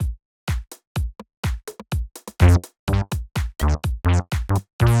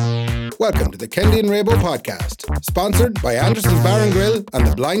Welcome to the Kendi and Rabo podcast, sponsored by Anderson's Bar and Grill and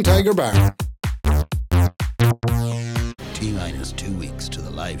the Blind Tiger Bar. T-minus 2 weeks to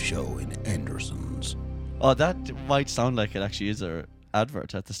the live show in Anderson's. Oh, that might sound like it actually is an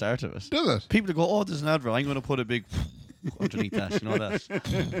advert at the start of it. Does it? People go, oh, there's an advert. I'm going to put a big underneath that. You know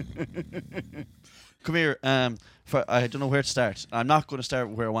that. Come here. I don't know where to start. I'm not going to start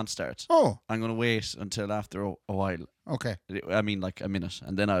where I want to start. Oh. I'm going to wait until after a while. Okay. I mean, like a minute,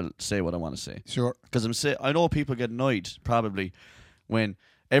 and then I'll say what I want to say. Sure. Because I know people get annoyed probably when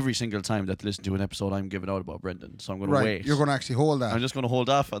every single time that they listen to an episode I'm giving out about Brendan. So I'm going to wait. You're going to actually hold that. I'm just going to hold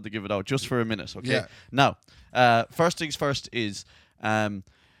off on to give it out just for a minute, okay? Yeah. Now, first things first is we're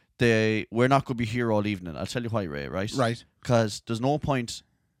not going to be here all evening. I'll tell you why, Ray, right? Right. Because there's no point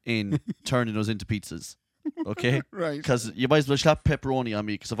in turning us into pizzas, okay? Right. Because you might as well slap pepperoni on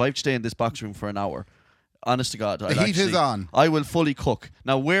me, because if I stay in this box room for an hour, honest to God, The heat is on. I will fully cook.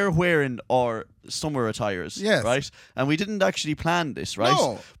 Now, we're wearing our summer attires, Yes. right? And we didn't actually plan this, right?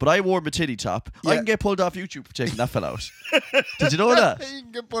 No. But I wore my titty top. I Yeah. can get pulled off YouTube for taking that fella out. Did you know that? You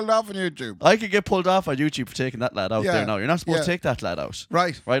can get pulled off on YouTube. I could get pulled off on YouTube for taking that lad out Yeah. there now. You're not supposed Yeah. to take that lad out.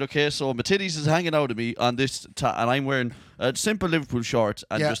 Right. Right, okay, so my titties is hanging out of me on this, and I'm wearing a simple Liverpool short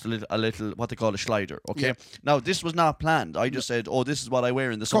and Yeah. just a little, what they call a slider, okay? Yeah. Now, this was not planned. I just said, oh, this is what I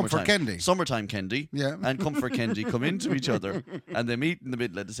wear in the Comfort summertime. Kendi. Summertime Kendi. Yeah. And Comfort Kendi come into each other, and they meet in the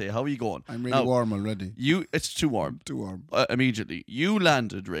middle and they say, how are you going? I'm really Now, warm already. It's too warm. Too warm. Immediately. You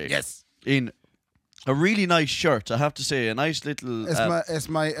landed, Ray. Yes. In a really nice shirt, I have to say, a nice little... It's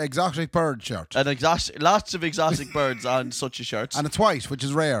my exotic bird shirt. lots of exotic birds on such a shirt. And it's white, which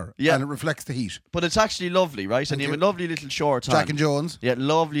is rare. Yeah. And it reflects the heat. But it's actually lovely, right? Thank And you have you. a lovely little short on. Jack and Jones. Yeah,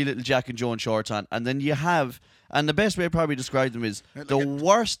 lovely little Jack and Jones short on. And then you have, and the best way I probably describe them is the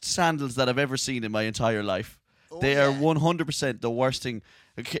worst sandals that I've ever seen in my entire life. They are 100% the worst thing.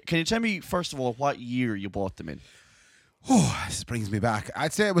 Can you tell me, first of all, what year you bought them in? Oh, this brings me back.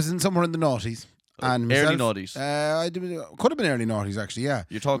 I'd say it was somewhere in the noughties. And Early myself- noughties. Could have been early noughties, actually, yeah.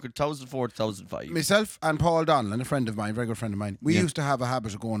 You're talking 2004, 2005. Myself and Paul Donnellan, a friend of mine, very good friend of mine, we Yeah. used to have a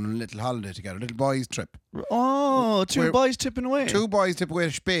habit of going on a little holiday together, a little boys' trip. Oh, two We're- boys tipping away. Two boys tip away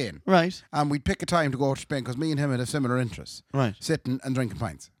to Spain. Right, And we'd pick a time to go to Spain because me and him had a similar interests. right. Sitting and drinking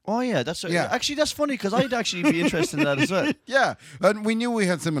pints. Oh, yeah, that's Yeah. actually, that's funny, because I'd actually be interested in that as well. Yeah, and we knew we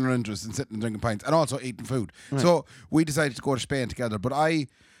had similar interests in sitting and drinking pints and also eating food. So we decided to go to Spain together. But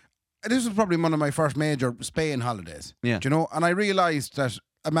this was probably one of my first major Spain holidays. Yeah. Do you know? And I realised that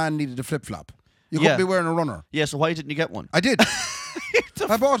a man needed a flip flop. You couldn't Yeah. be wearing a runner. Yeah, so why didn't you get one? I did.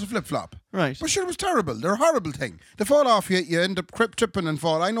 I bought a flip flop. Right. But sure, it was terrible. They're a horrible thing. They fall off you, you end up tripping and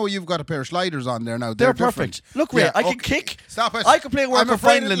fall. I know you've got a pair of sliders on there now. They're different. perfect. Look, Ray, Yeah, I can okay. kick. Stop it. I can play World I'm Cup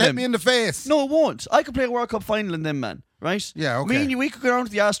afraid final in it'll hit them. me in the face. No, it won't. I could play a World Cup final in them, man. Right? Yeah, okay. Me and you, we could go down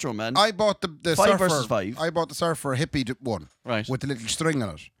to the Astro, man. I bought the 5 surfer. versus 5. I bought the surfer hippie one. Right. With the little string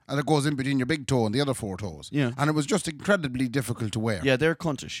on it. And it goes in between your big toe and the other 4 toes. Yeah. And it was just incredibly difficult to wear. Yeah, they're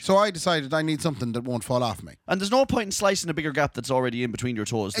cuntish. So I decided I need something that won't fall off me. And there's no point in slicing a bigger gap that's already in between your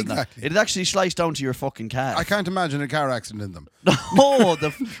toes than Exactly. that. It'd actually slice down to your fucking calf. I can't imagine a car accident in them. No,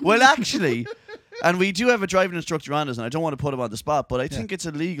 well, actually, and we do have a driving instructor on us, and I don't want to put him on the spot, but I think it's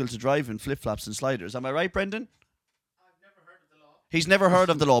illegal to drive in flip-flops and sliders. Am I right, Brendan? He's never heard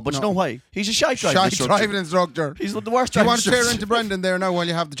of the law, but you know why? He's a shy driving Shy instructor. driving instructor. He's the worst Do you driving want to tear instructor. into Brendan there now while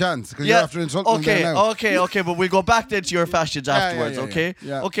you have the chance? Because you're after insulting him okay, there now. okay, but we'll go back then to your fashions afterwards, yeah, okay?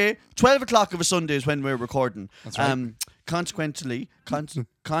 yeah. Okay, 12 o'clock of a Sunday is when we're recording. That's right. Consequentially,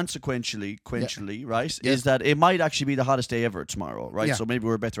 right, is that it might actually be the hottest day ever tomorrow, right? Yeah. So maybe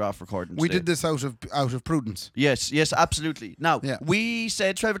we're better off recording We today. did this out of prudence. Yes, absolutely. Now, Yeah. we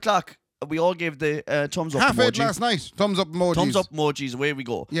said 12 o'clock. We all gave the thumbs up Half emoji. eight last night. Thumbs up emojis. Thumbs up emojis, away we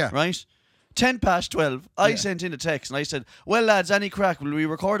go. Yeah. Right? 10 past 12, I Yeah. sent in a text and I said, well, lads, any crack? Will we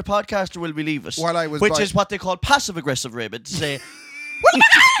record a podcast or will we leave it? While I was Which by- is what they call passive-aggressive rabbit to say,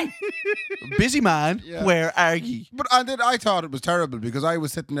 busy man, Yeah. where are ye? But I thought it was terrible because I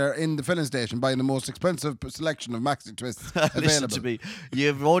was sitting there in the filling station buying the most expensive selection of maxi twists available. Listen to me.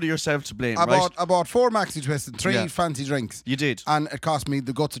 You've only yourself to blame, I right? bought 4 maxi twists and 3 Yeah. fancy drinks. You did. And it cost me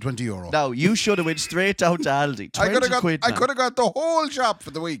the guts of €20. Now, you should have went straight down to Aldi. 20 quid, I man. could have got the whole shop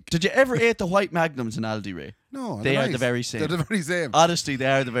for the week. Did you ever eat the white magnums in Aldi, Ray? No, They they're are nice. the very same. They're the very same. Honestly, they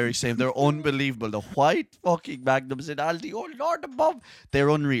are the very same. They're unbelievable. The white fucking magnums in Aldi, oh Lord above, they're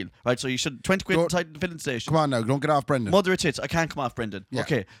unreal. Right, so you should 20 quid Don't- inside the filling station. Come on now, don't get off Brendan. Mother of tits, I can't come off, Brendan. Yeah.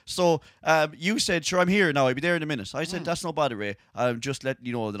 Okay, so you said, sure, I'm here now. I'll be there in a minute. I said, that's no bother, Ray. I'm just letting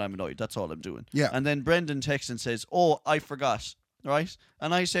you know that I'm annoyed. That's all I'm doing. Yeah. And then Brendan texts and says, oh, I forgot. right?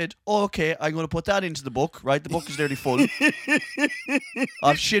 And I said, oh, okay, I'm going to put that into the book, right? The book is nearly full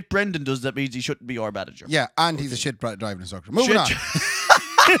of shit Brendan does that means he shouldn't be our manager. Yeah, and he's a shit driving instructor. Moving on.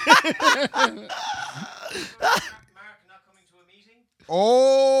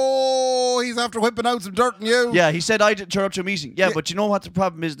 Oh, he's after whipping out some dirt on you. Yeah, he said I didn't turn up to a meeting. Yeah, but you know what the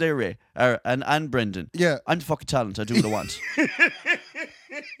problem is there, Ray? And Brendan. Yeah. I'm the fucking talent. I do what I want.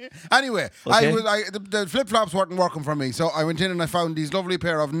 Anyway, Okay. the flip-flops weren't working for me, so I went in and I found these lovely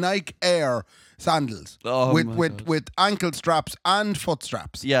pair of Nike Air sandals Oh, my with ankle straps and foot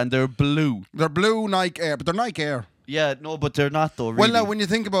straps. Yeah, and they're blue. They're blue Nike Air, but they're Nike Air. Yeah, no, but they're not though, really. Well, now, when you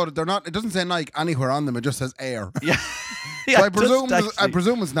think about it, they're not. It doesn't say Nike anywhere on them. It just says Air. Yeah. So Yeah, I presume just I actually.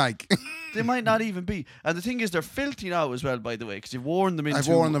 presume it's Nike. They might not even be. And the thing is, they're filthy now as well, by the way, because you've worn them into I've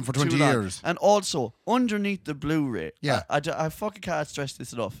worn them for 20 too long. years. And also, underneath the Blu-ray, Yeah. I fucking can't stress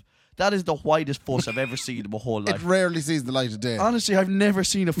this enough. That is the whitest foot I've ever seen in my whole It life. rarely sees the light of day. Honestly, I've never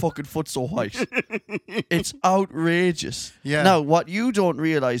seen a fucking foot so white. It's outrageous. Yeah. Now, what you don't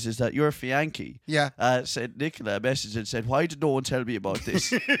realise is that your fiancé Yeah. sent Nicola a message and said, why did no one tell me about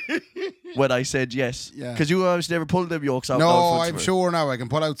this? When I said yes. Yeah. Because you obviously never pulled them yokes out. No, loud for I'm her. sure now I can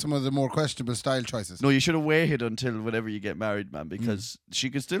pull out some of the more questionable style choices. No, you should have waited until whenever you get married, man, because she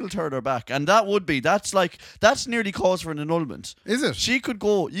could still turn her back. And that's nearly cause for an annulment. Is it? She could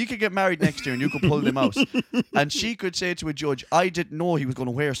go, you could get married next year and you could pull them out. And she could say to a judge, I didn't know he was going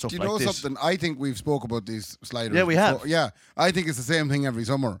to wear stuff Do you like know this. something? I think we've spoke about these sliders. Yeah, we have. before. Yeah, I think it's the same thing every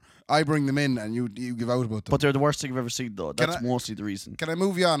summer. I bring them in and you give out about them. But they're the worst thing I've ever seen, though. That's I- mostly the reason. Can I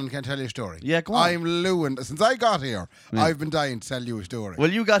move you on and can I tell you a story? Yeah, go on. I'm Lewin. Since I got here, I've been dying to tell you a story. Well,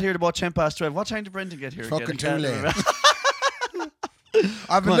 you got here at about 12:10. What time did Brendan get here? Fucking again? too I can't late. remember.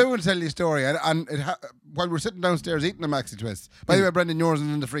 I've been Lewin to tell you a story, while we're sitting downstairs eating a Maxi Twist. By the way, Brendan, yours is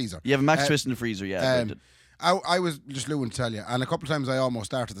in the freezer. You have a Max Twist in the freezer, yeah. Brendan. I was just Lewin to tell you, and a couple of times I almost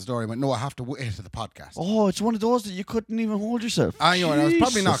started the story and went, no, I have to wait to the podcast. Oh, it's one of those that you couldn't even hold yourself. I know, and it was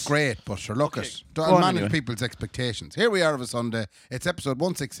probably not Jesus. great, but sure, look Okay. it. Go I'll on manage anyway. people's expectations. Here we are of a Sunday. It's episode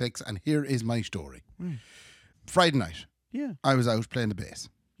 166, and here is my story. Friday night, Yeah, I was out playing the bass,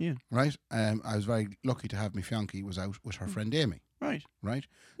 yeah, right? I was very lucky to have my fiancée was out with her friend Amy, right. right?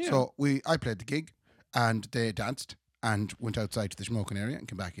 Yeah. So I played the gig, and they danced and went outside to the smoking area and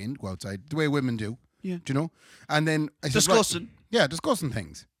came back in, go outside, the way women do. Yeah. Do you know? And then I said, Discussing. yeah, discussing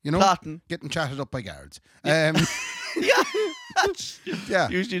things. You know, Plotting. getting chatted up by guards. Yeah, that's Yeah.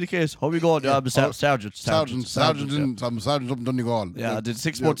 usually the case. How we going? Yeah. I'm a sergeant. Sergeant up Donegal. Yeah, I did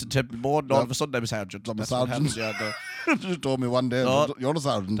 6 months in Templemore, and all of a sudden I'm a sergeant. I'm a That's what sergeant. happens, yeah, no. Just told me one day, No. you're a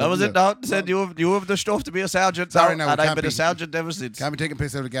sergeant. That was didn't it you? now. Said you have the stuff to be a sergeant. Sorry, now, now, and we I've can't been a be- sergeant ever since. Can't be taking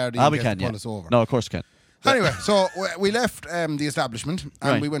piss out of the guard. We can, yeah. Pull us over. No, of course you can. Anyway, so we left the establishment and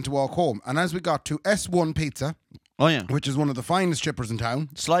Right. we went to walk home. And as we got to S1 Pizza, Oh, yeah. which is one of the finest chippers in town,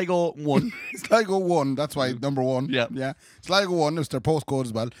 Sligo 1. Sligo 1, that's why number 1. Yeah. Yeah. Sligo 1, it's their postcode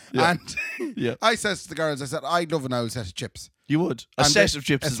as well. Yeah. And Yeah. I said to the girls, I said, I'd love an old set of chips. You would. A And set they- of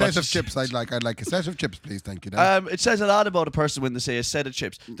chips. A is what set you of said. chips I'd like a set of chips, please, thank you. Dan. It says a lot about a person when they say a set of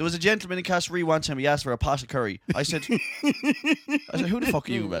chips. There was a gentleman in Castlereagh one time, he asked for a pot of curry. I said, who the fuck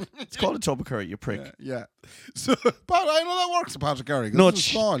are you, man? It's called a tub of curry, you prick. Yeah. So, but I know that works, a pot of curry. 'cause No, it's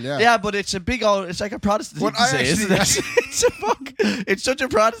small, yeah. Yeah, but it's a big old, it's like a Protestant Well, thing to say, isn't actually- it? It's such a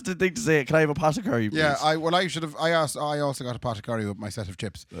Protestant thing to say. Can I have a pot of curry, please? Yeah, I also got a pot of curry with my set of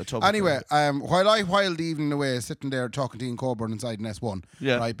chips. A tub of Anyway, while I whiled the evening away sitting there talking to Ian Coburn inside an S1,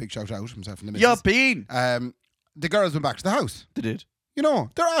 Yeah. right, big shout out himself and the You're missus. bean. The girls went back to the house. They did. You know,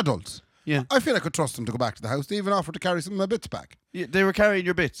 they're adults. Yeah. I feel I could trust them to go back to the house. They even offered to carry some of my bits back. Yeah, they were carrying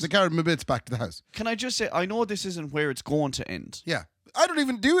your bits. They carried my bits back to the house. Can I just say, I know this isn't where it's going to end. Yeah. Do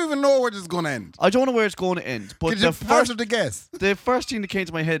you even know where this is going to end? I don't know where it's going to end, but Can you hazard a guess? the first thing that came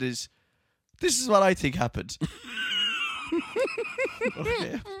to my head is, this is what I think happened.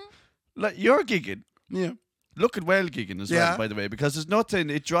 Okay. Like, you're gigging. Yeah. Looking well gigging as well, Yeah. by the way, because there's nothing,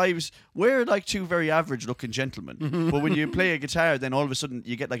 it drives, we're like two very average looking gentlemen, but when you play a guitar, then all of a sudden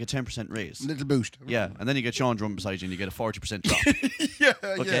you get like a 10% raise. Little boost. Yeah, and then you get Sean Drum beside you and you get a 40% drop. Yeah,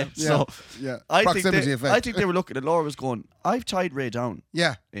 Okay, yeah. so yeah. I Proximity think effect. I think they were looking, and Laura was going, I've tied Ray down,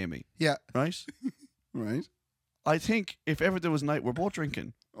 Yeah, Amy, yeah. right? Right. I think if ever there was a night we're both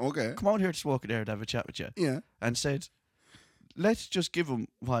drinking, Okay. come out here to smoke it air to have a chat with you, Yeah. and said, let's just give him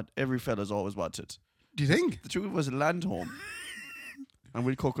what every fella's always wanted. Do you think? The two of us will land home. And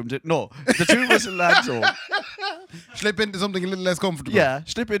we'll cook him. No, the two of us will land home. Slip into something a little less comfortable. Yeah,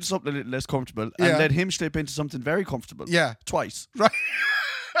 slip into something a little less comfortable, Yeah. and let him slip into something very comfortable. Yeah. Twice. Right.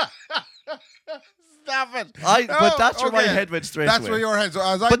 Stop it. But that's where my okay. head went straight That's away. where your head. So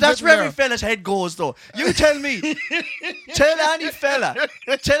as But that's where every fella's head goes, though. You tell me. Tell any fella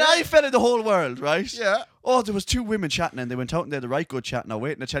in the whole world, right? Yeah. Oh, there was two women chatting and they went out and they had the right good chat now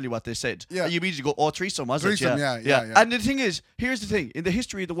waiting to tell you what they said. Yeah. And you immediately go, oh, threesome, was Threesome, it? yeah. And the thing is, here's the thing. In the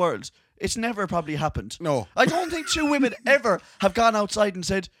history of the world, it's never probably happened. No. I don't think two women ever have gone outside and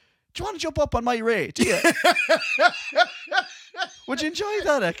said, do you want to jump up on my rate? Do you? Would you enjoy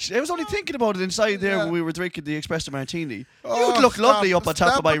that, actually? I was only thinking about it inside there when we were drinking the espresso martini. Oh, You'd look stop, lovely up on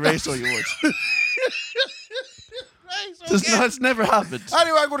top of my stop. rate, so you would. It's never happened.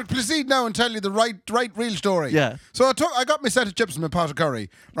 Anyway, I'm going to proceed now and tell you the right real story. Yeah. So I got my set of chips and my pot of curry,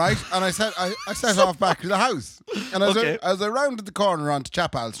 right? And I set off back to the house. And as I rounded the corner onto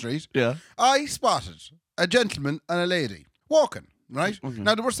Chapel Street, Yeah. I spotted a gentleman and a lady walking, right?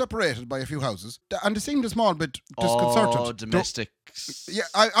 Now, they were separated by a few houses, and they seemed a small bit disconcerted. Oh, domestic. Yeah,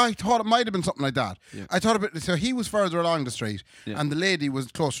 I thought it might have been something like that. Yeah. I thought so he was further along the street, and the lady was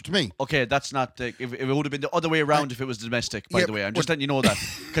closer to me. Okay, that's not. If it would have been the other way around if it was domestic, by Yeah, the way. I'm but- just letting you know that.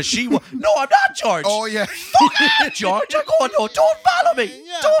 Because she was. No, I'm not, George. Oh, yeah. Fuck off, George. You're going, no, don't follow me.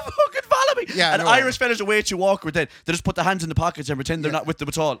 Yeah. Don't fucking follow me. Yeah, and no. Irish fellas are way too awkward then. They just put their hands in the pockets and pretend they're not with them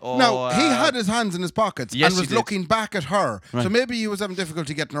at all. Oh, Now, he had his hands in his pockets yes, and he was did. looking back at her. Right. So maybe he was having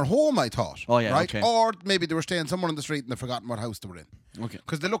difficulty getting her home, I thought. Oh, yeah, Right? okay. Or maybe they were staying somewhere on the street and they'd forgotten what house they were in. Okay.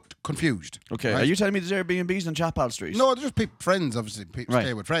 Because they looked confused. Okay, right? are you telling me there's Airbnbs on Chapel Street? No, they're just friends, obviously. Right.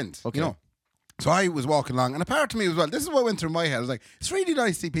 Stay with friends. Okay. You know. So I was walking along, and a part of me as well, this is what went through my head. I was like, it's really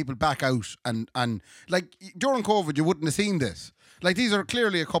nice to see people back out. And like, during COVID, you wouldn't have seen this. Like, these are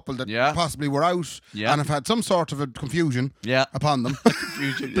clearly a couple that Yeah. possibly were out Yeah. and have had some sort of a confusion Yeah. upon them.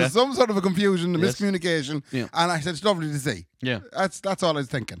 Confusion, yeah. There's some sort of a confusion, a Yes. miscommunication. Yeah. And I said, it's lovely to see. Yeah. That's all I was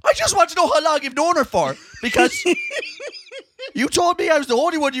thinking. I just want to know how long you've known her for. Because you told me I was the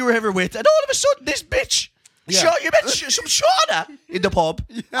only one you were ever with. And all of a sudden, this bitch. Yeah. You met some Shauna in the pub.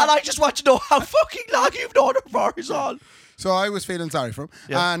 And I just want to know how fucking long you've known her for is all. So I was feeling sorry for him.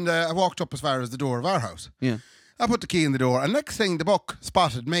 Yeah. And I walked up as far as the door of our house. Yeah. I put the key in the door, and next thing, the buck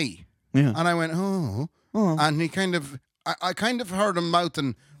spotted me. Yeah. And I went, oh. And he kind of, I kind of heard him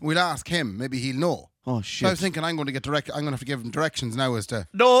mouthing, we'll ask him, maybe he'll know. Oh, So shit. I was thinking, I'm going to have to give him directions now as to.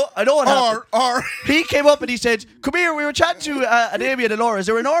 No, I know what happened. Or. He came up and he said, come here, we were chatting to an Amy and a Laura. Is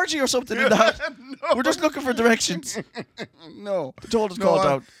there an orgy or something in the house? No. We're just looking for directions. No. Told us called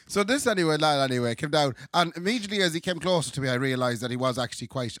down. So this lad came down, and immediately as he came closer to me, I realised that he was actually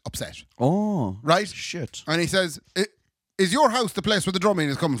quite upset. Oh. Right? Shit. And he says, is your house the place where the drumming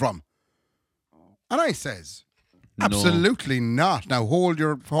is coming from? And I says, absolutely not. Now hold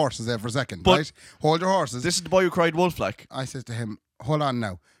your horses there for a second, But- right? Hold your horses. This is the boy who cried wolf like. I says to him, hold on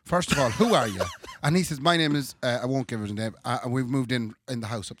now. First of all, who are you? And he says, my name is, I won't give his name, and we've moved in the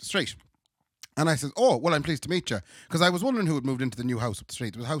house up the street. And I says, oh, well, I'm pleased to meet you. Because I was wondering who had moved into the new house up the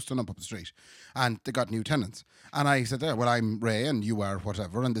street. There was a house done up the street. And they got new tenants. And I said, well, I'm Ray and you are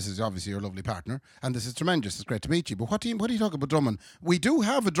whatever. And this is obviously your lovely partner. And this is tremendous. It's great to meet you. But what are you talking about drumming? We do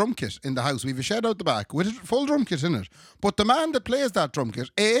have a drum kit in the house. We have a shed out the back with a full drum kit in it. But the man that plays that drum kit,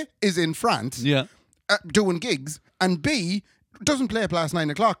 A, is in France Yeah. doing gigs. And B, doesn't play past 9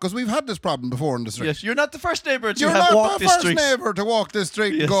 o'clock. Because we've had this problem before in the street. Yes, you're not the first neighbour to You're have not walked the this first street. neighbour to walk this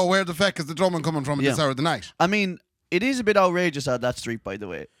street Yes. and go, where the feck is the drumming coming from at this Yeah. hour of the night? I mean, it is a bit outrageous on that street, by the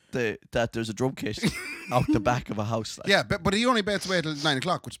way, that there's a drum kit out the back of a house. Like. Yeah, but he only baits away till 9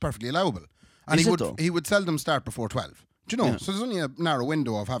 o'clock, which is perfectly allowable. And Is it though? he would seldom start before 12. Do you know? Yeah. So there's only a narrow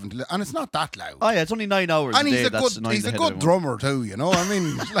window of having to, and it's not that loud. Oh yeah, it's only 9 hours And a day. he's That's a annoying the head of good everyone. drummer too, you know. I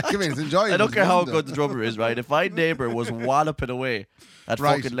mean, it's enjoyable. I don't care how isn't it? good the drummer is, right? If my neighbour was walloping away at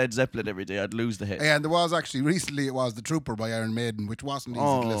Right. fucking Led Zeppelin every day, I'd lose the head. And there was actually recently it was The Trooper by Iron Maiden, which wasn't easy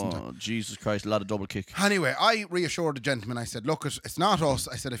to listen to. Oh, Jesus Christ, a lot of double kick. Anyway, I reassured the gentleman. I said, look, it's not us.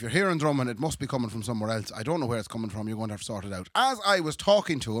 I said, if you're hearing drumming, it must be coming from somewhere else. I don't know where it's coming from. You're going to have to sort it out. As I was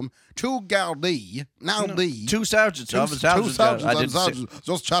talking to him, two Gardaí, Two sergeants. I was two sergeants. sergeants I and didn't say- sergeants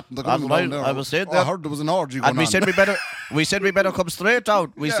just chatting. They're I going was- down there. I was saying I that- heard there was an orgy going And we on. said we better come straight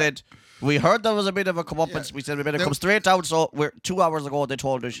out. We Yeah. said we heard there was a bit of a comeuppance. Yeah. We said we better The- come straight out. So we're 2 hours ago they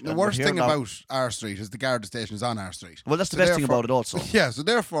told us. The and we're worst here thing now. about our street is the Garda station is on our street. Well, that's the So best thing therefore- about it also. Yeah, so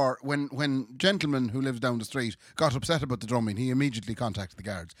therefore, when gentleman who lives down the street got upset about the drumming, he immediately contacted the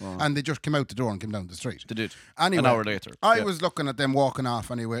guards. And they just came out the door and came down the street. They did. Anyway, An hour later. I Yeah. was looking at them walking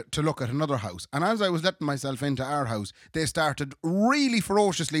off anyway to look at another house. And as I was letting myself into our house, they started really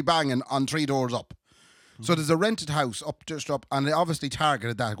ferociously banging on 3 doors up. So there's a rented house just up, and they obviously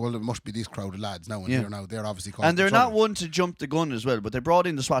targeted that. Well, there must be these crowded lads now and here now. They're obviously causing And they're trouble. not one to jump the gun as well, but they brought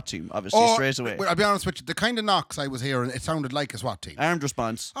in the SWAT team, obviously, straight away. Well, I'll be honest with you, the kind of knocks I was hearing, it sounded like a SWAT team. Armed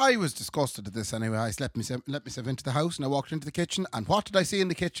response. I was disgusted at this anyway. I let myself into the house and I walked into the kitchen, and what did I see in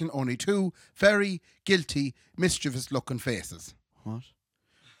the kitchen? Only two very guilty, mischievous looking faces. What?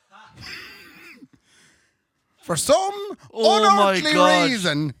 For some Oh my unearthly God.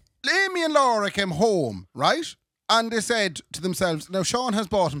 reason, Amy and Laura came home, right? And they said to themselves, now Sean has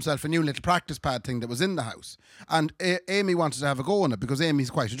bought himself a new little practice pad thing that was in the house. And Amy wanted to have a go on it because Amy's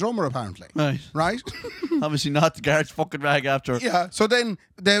quite a drummer apparently. Right. Right? Obviously not the guards fucking rag after. Yeah. So then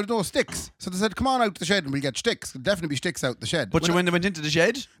there were no sticks. So they said, come on out to the shed and we'll get sticks. There'll definitely be sticks out the shed. But when they went into the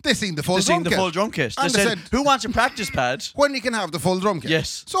shed, they seen the full they drum seen the kit. full drum kit. They And said, who wants a practice pad? when you can have the full drum kit.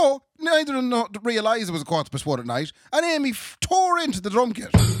 Yes. So neither of them realised it was 1:15 at night, and Amy tore into the drum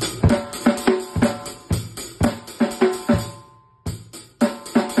kit.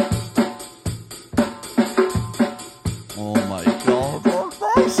 Oh my God.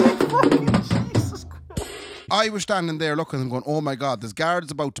 I was standing there looking and going, oh my God, there's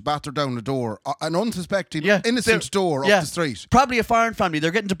guards about to batter down the door, an unsuspecting, innocent door up the street. Probably a foreign family. They're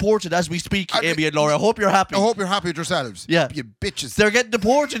getting deported as we speak, Amy and Laura. I hope you're happy. I hope you're happy with yourselves. Yeah. You bitches. They're getting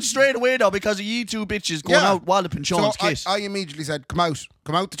deported straight away now because of you two bitches going out walloping Sean's so kit. I immediately said, come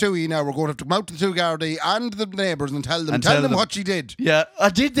out the two of you now. We're going to have to come out to the two Gardaí and the neighbours and tell them what she did. Yeah,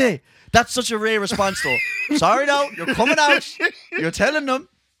 did they? That's such a rare response though. Sorry now, you're coming out. You're telling them.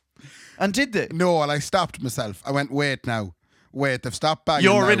 And did they? No, and I stopped myself. I went, wait now. Wait, they've stopped banging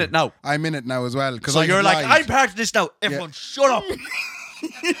You're now. in it now. I'm in it now as well. So you're like, I'm part of this now. Everyone shut up.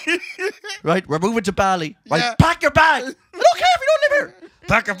 Right, we're moving to Bali. Right, Yeah. pack your bag. I don't care if you don't live here.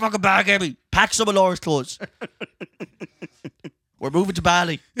 Pack your fucking bag, Amy. Pack some of Laura's clothes. We're moving to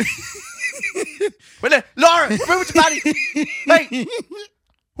Bali. Laura, we're moving to Bali. Hey,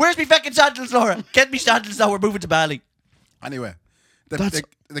 where's me fucking sandals, Laura? Get me sandals now. We're moving to Bali. Anyway,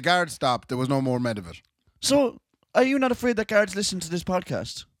 the guard stopped. There was no more med of it. So, are you not afraid that guards listen to this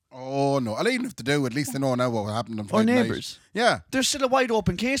podcast? Oh, no. I'll even have to do. At least they know now what happened on Friday neighbours. night. Yeah. There's still a wide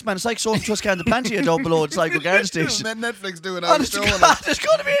open case, man. It's like Southern Trustcan the Plantia down below. It's like a guard station. And then Netflix doing Honest to God, there's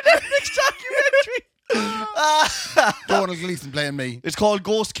going to be a Netflix documentary. Donald Gleeson playing me. It's called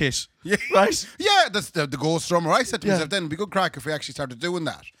Ghost Kit. Yeah. Right? Yeah, that's the ghost drummer. I said to myself, then it'd be good crack if we actually started doing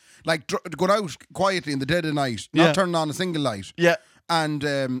that. Like, going out quietly in the dead of night, not turning on a single light. Yeah. And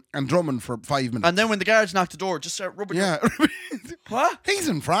drumming for 5 minutes. And then when the guards knock the door, just start rubbing. Yeah. What? He's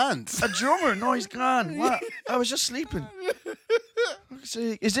in France. A drummer? No, he's gone. What? I was just sleeping.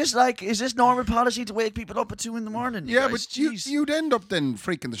 Is this normal policy to wake people up at 2 a.m? Yeah, guys? but you'd end up then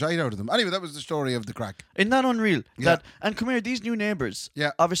freaking the shite out of them. Anyway, that was the story of the crack. Isn't that unreal? Yeah. And come here, these new neighbours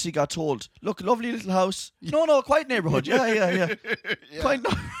obviously got told, look, lovely little house. No, quiet neighbourhood. Yeah. Quiet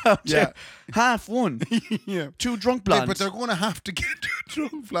neighbourhood. Yeah. Half one. Yeah. 2 drunk blondes. But they're going to have to get 2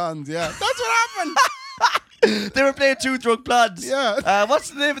 drunk blondes, yeah. That's what happened. They were playing 2 drunk blondes. Yeah. What's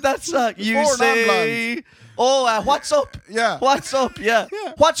the name of that song? You 4 say... non-blondes. Oh, what's up? Yeah. What's up? Yeah.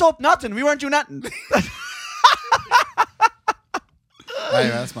 What's up? Nothing. We weren't doing nothing. Anyway,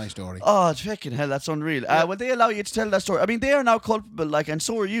 that's my story. Oh, fucking hell, that's unreal. Will they allow you to tell that story? I mean, they are now culpable, and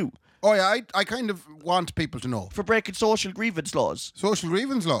so are you, Oh, yeah, I kind of want people to know. for breaking social grievance laws. Social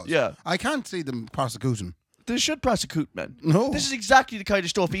grievance laws? Yeah. I can't see them prosecuting. They should prosecute, man. No. This is exactly the kind of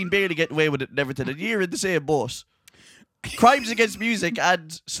stuff Ian Bailey getting away with it and everything, and you're in the same boat. Crimes against music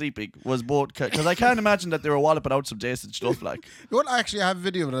and sleeping was both, because I can't imagine that they were walloping out some decent stuff like. You know what? Actually, I have a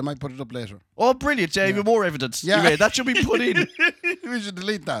video of it. I might put it up later. Oh, brilliant, yeah, even more evidence. Yeah. Yeah. That should be put in. We should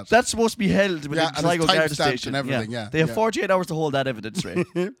delete that. That's supposed to be held within Yeah, and Sligo it's Garda timestamped Station. and everything, yeah, They have yeah. 48 hours to hold that evidence, Ray.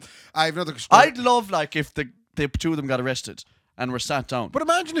 I have another story. I'd love, if the 2 of them got arrested and were sat down. But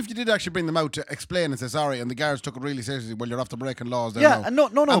imagine if you did actually bring them out to explain and say sorry, and the guards took it really seriously. Well, you're after breaking laws there Yeah, now. and no.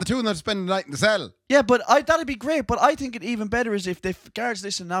 And the 2 of them had to spend the night in the cell. Yeah, but that'd be great. But I think it even better is if the guards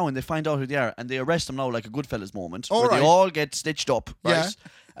listen now and they find out who they are and they arrest them now like a Goodfellas moment, All where right. they all get stitched up, right? Yeah.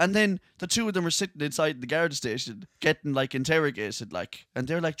 And then the 2 of them are sitting inside the guard station getting interrogated, and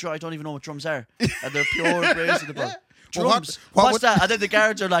they're like, I don't even know what drums are, and they're pure brazen about Well, drums. what What's would- that? And then the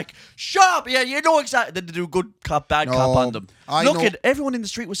guards are like, shut up! Yeah, you know exactly. Then they do good cop, bad cop on them. I Look know- at everyone in the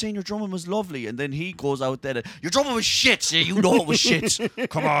street was saying your drumming was lovely, and then he goes out there, your drumming was shit. Yeah, you know it was shit.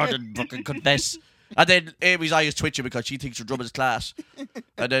 Come on and fucking confess. And then Amy's eye is twitching because she thinks her drumming is class.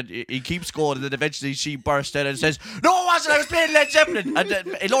 And then he keeps going, and then eventually she bursts in and says, "No, it wasn't. I was playing Led Zeppelin." And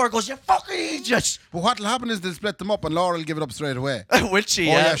then Laura goes, "You fucking idiot!" But what'll happen is they'll split them up, and Laura will give it up straight away. Will she?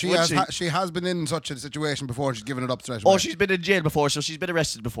 Oh yeah, Will she has been in such a situation before. She's given it up straight Oh, away. she's been in jail before, so she's been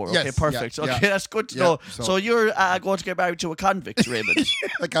arrested before. Yes, Okay, perfect. yeah, Okay, yeah. that's good to Yeah, know. so- So you're going to get married to a convict, Raymond.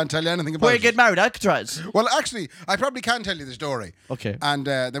 I can't tell you anything about Where you it. get married, Alcatraz? Well, actually, I probably can tell you the story. Okay. And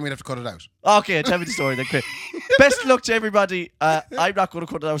then we'd have to cut it out. Okay, tell me the story then, quick. Best of luck to everybody. I'm not going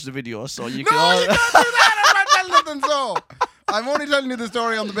to cut it out of the video, so you can No, all... you can't do that. I'm not telling nothing so. I'm only telling you the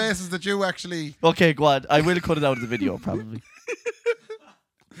story on the basis that you actually... Okay, go on. I will cut it out of the video, probably.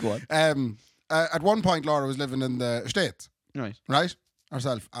 Go on. At one point, Laura was living in the States, Right. right?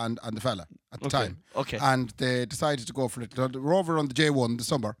 Herself and the fella at the Okay, time. okay. And they decided to go for it. They were over on the J1 this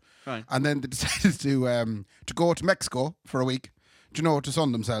summer. Right. And then they decided to go to Mexico for a week, to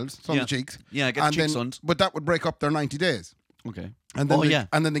sun themselves, sun Yeah. the cheeks. Yeah, get the and cheeks then, sunned. But that would break up their 90 days. Okay. And then Oh, yeah.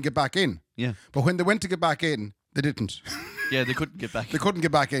 and then they get back in. Yeah. But when they went to get back in, they didn't. Yeah, they couldn't get back. They couldn't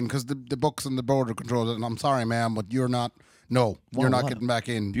get back in because the books and the border controls it. And I'm sorry, ma'am, but you're not. No, you're not what getting back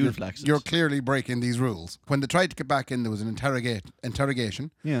in. beautiful You're, accents. you're clearly breaking these rules. When they tried to get back in, there was an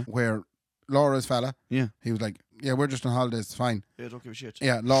interrogation. Yeah. Where Laura's fella, Yeah. he was like, "Yeah, we're just on holidays. It's fine." Yeah, don't give a shit.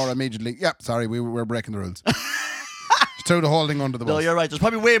 Yeah, Laura immediately. Yep, sorry, we're breaking the rules. Threw the whole thing under the bus. No, you're right. There's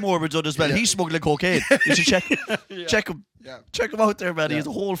probably way more we're done as well. Yeah. He's smuggling cocaine. You should check him. Yeah. Check him out there, man. He's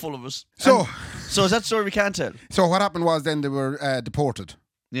a hole full of us. So, So is that story we can't tell? so what happened was then they were deported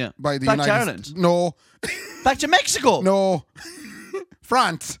Yeah. by the Back United to Ireland. No, Back to Mexico. no,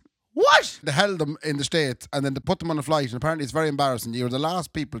 France. What? They held them in the States and then they put them on a flight. And apparently, it's very embarrassing. You were the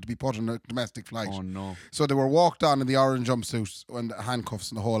last people to be put on a domestic flight. Oh no. So they were walked on in the orange jumpsuits and the handcuffs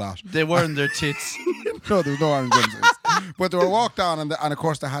and the whole lot. They weren't their tits. No, there was no orange jumpsuits. But they were walked on, and of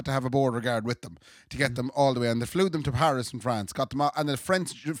course they had to have a border guard with them to get them all the way. And they flew them to Paris in France, got them out, and the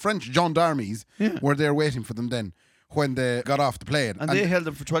French gendarmes were there waiting for them then when they got off the plane. And they held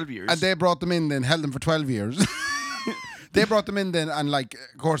them for 12 years. And they brought them in then, held them for 12 years. They brought them in then, and like,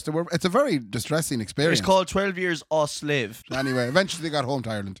 of course, it's a very distressing experience. It's called 12 Years a Slave. Anyway, eventually they got home to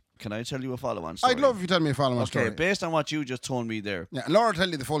Ireland. Can I tell you a follow-on story? I'd love if you tell me a follow-on Okay, story. based on what you just told me there. Yeah, and Laura will tell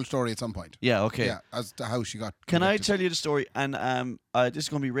you the full story at some point. Yeah, okay. Yeah, as to how she got. Can I convicted. tell you the story? And this is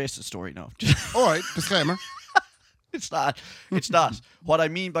going to be a racist story now. All right, disclaimer. It's not. It's not. What I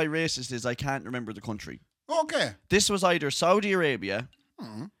mean by racist is I can't remember the country. Okay. This was either Saudi Arabia,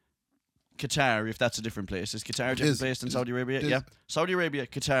 Qatar, if that's a different place. Is Qatar a different is. place than Saudi Arabia? It is. Yeah. Saudi Arabia,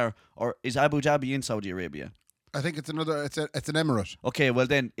 Qatar, or is Abu Dhabi in Saudi Arabia? I think it's another. It's an emirate. Okay, well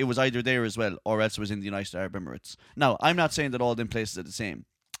then it was either there as well, or else it was in the United Arab Emirates. Now, I'm not saying that all them places are the same.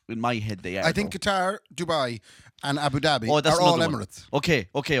 In my head, they are. I think though. Qatar, Dubai, and Abu Dhabi Oh, that's are all another one. emirates. Okay.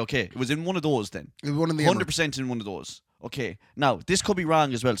 It was in one of those then. It was one of the 100% in one of those. Okay. Now, this could be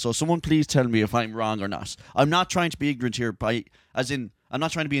wrong as well. So someone please tell me if I'm wrong or not. I'm not trying to be ignorant here I'm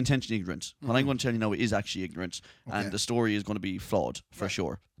not trying to be intentionally ignorant. What I'm going to tell you now is actually ignorant. And the story is going to be flawed for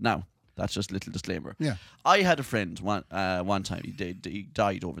sure. Now, that's just a little disclaimer. Yeah. I had a friend one time. He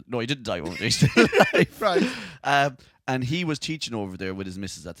died over. No, he didn't die over. He's still alive. Right. And he was teaching over there with his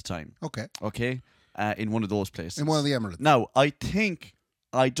missus at the time. Okay. Okay. In one of those places. In one of the emirates. Now,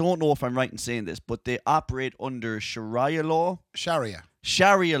 I don't know if I'm right in saying this, but they operate under Sharia law. Sharia.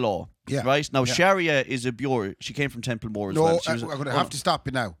 Sharia law. Yeah. Right? Now, Yeah. Sharia is a bureau. She came from Temple Moor as No, well. She was I'm going to have to stop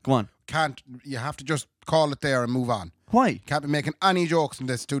you now. Go on. You have to just call it there and move on. Why? Can't be making any jokes in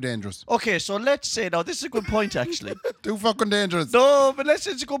this. Too dangerous. Okay, so let's say now, this is a good point actually. Too fucking dangerous. No, but it's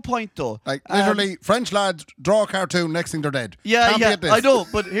a good point though. Like, literally, French lads draw a cartoon, next thing they're dead. Yeah, Can't be yeah, at this. I know.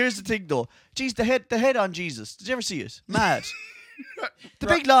 But here's the thing though. Jeez, the head on Jesus. Did you ever see it? Mad. The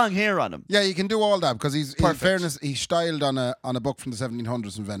big long hair on him. Yeah, you can do all that because in Perfect. fairness, he's styled on a book from the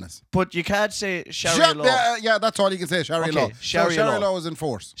 1700s in Venice. But you can't say Sharia law. Yeah, that's all you can say. Sharia Okay, law. Sharia Sharia law. law is in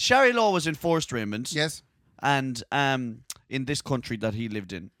force. Sharia law was enforced, Raymond. Yes. And in this country that he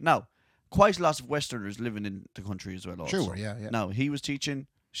lived in. Now, quite a lot of Westerners living in the country as well. Also. Sure, yeah. Now, he was teaching,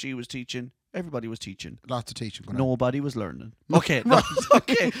 she was teaching, everybody was teaching. Lots of teaching going on. Nobody was learning. Okay, no,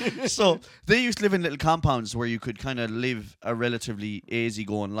 okay. So they used to live in little compounds where you could kind of live a relatively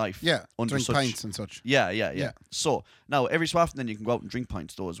easygoing life. Yeah, under drink such, pints and such. Yeah. Yeah. So now every so often then you can go out and drink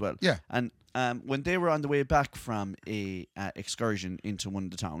pints though as well. Yeah. And when they were on the way back from a excursion into one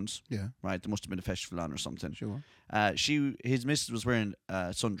of the towns, Yeah, right, there must have been a festival on or something. sure. His missus was wearing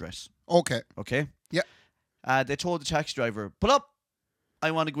a sundress. Okay. Okay. Yeah. They told the taxi driver, "Pull up. I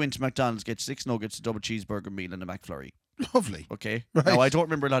want to go into McDonald's, get 6 nuggets, a double cheeseburger meal, and a McFlurry." Lovely. Okay. Right. Now I don't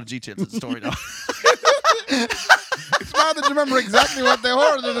remember a lot of details of the story now. It's mad that you remember exactly what they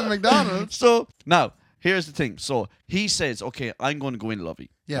ordered at McDonald's. So now here's the thing. So he says, okay, I'm going to go in,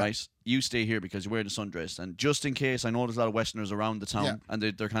 Lovey. Yeah. Right? You stay here because you're wearing a sundress. And just in case, I know there's a lot of Westerners around the town Yeah. and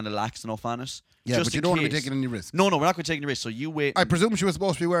they're kind of lax enough on us. Yeah, just but you in don't want to be case- taking any risks. No, we're not going to take any risks. So you wait. I presume she was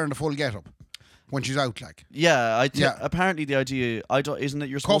supposed to be wearing the full get-up when she's out, like. Yeah, Yeah. apparently the idea, isn't it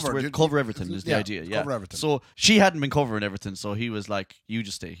you're supposed Covered. to You- cover everything is the yeah, idea. Yeah. cover everything. So she hadn't been covering everything, so he was like, you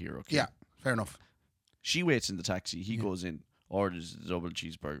just stay here, okay? Yeah, fair enough. She waits in the taxi. He goes in, orders a double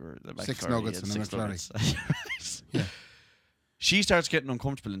cheeseburger, the 6 McFlurry, nuggets and and a 6 McFlurry. nuggets. Yeah. She starts getting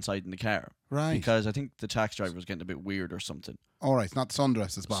uncomfortable inside in the car. Right. Because I think the taxi driver was getting a bit weird or something. All right, it's not the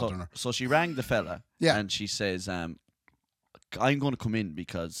sundress that's bothering her. So she rang the fella. Yeah. And she says, I'm going to come in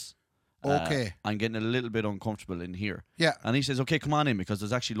because Okay. I'm getting a little bit uncomfortable in here. Yeah, And he says, okay, come on in because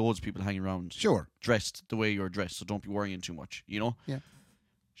there's actually loads of people hanging around sure. dressed the way you're dressed, so don't be worrying too much, you know? Yeah.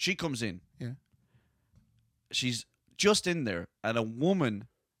 She comes in. Yeah. She's just in there, and a woman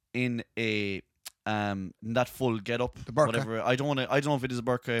in a that full get up, The burqa. whatever. I don't know if it is a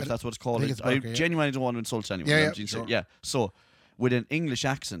burqa, if that's what it's called. think it's I burqa, yeah. genuinely don't want to insult anyone. Yeah, you know yeah, what I'm saying? sure. Yeah. So with an English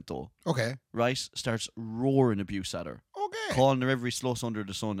accent though, Okay. right, starts roaring abuse at her, Okay. calling her every sluss under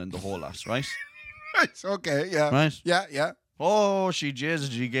the sun and the whole ass, right? Right, okay, yeah. Right? Yeah, yeah. Oh, she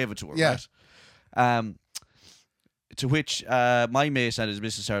gave it to her, Yeah. right? To which my mate and his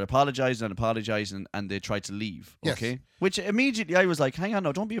missus started apologising, and they tried to leave. Yes. Okay, which immediately I was like, "Hang on,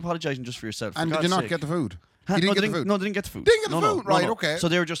 no, don't be apologising just for yourself." And for did you God's not sake." get the food? Huh? You didn't No, get they the food? No, they didn't get the food. Didn't get the No, food? no, Right, no. okay. So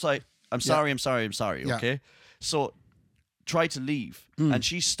they were just like, "I'm Yeah. sorry, I'm sorry, I'm sorry." Yeah. Okay, so try to leave, and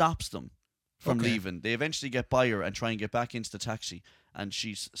she stops them from Okay. leaving. They eventually get by her and try and get back into the taxi, and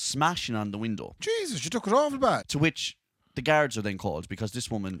she's smashing on the window. Jesus, you took it awful bad. To which the guards are then called because this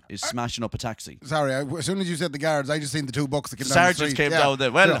woman is smashing up a taxi. Sorry, as soon as you said the guards, I just seen the two bucks that came down the Sergeants street. came Yeah. down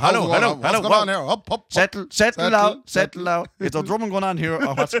there. Well, Yeah, how's hello, it going hello, on? What's hello, going whoa. on here? Up. Settle out. Is there drumming going on here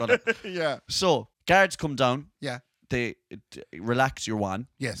or what's going on? Yeah. So, guards come down. Yeah. They relax your one.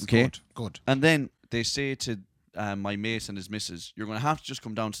 Yes, Okay. good. And then they say to my mate and his missus, you're going to have to just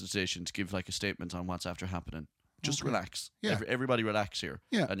come down to the station to give like a statement on what's after happening. Just relax. Yeah. Everybody relax here.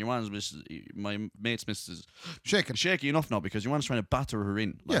 Yeah. And your one's missus, my mate's missus is Shaking. shaky enough now because your one's trying to batter her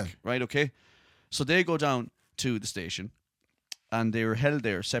in. Like, Yeah. Right, okay? So they go down to the station and they were held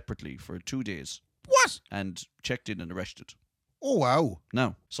there separately for 2 days What? and checked in and arrested. Oh, wow.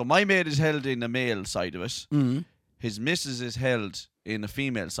 Now, so my mate is held in the male side of it. Mm. His missus is held in the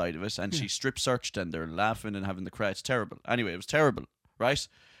female side of it, and she strip searched and they're laughing and having the cry. It's terrible. Anyway, it was terrible, right?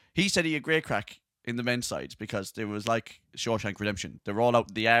 He said he had great crack in the men's side because there was like Shawshank Redemption. They were all out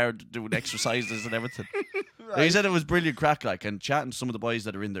in the yard doing exercises and everything. He said it was brilliant crack, like, and chatting to some of the boys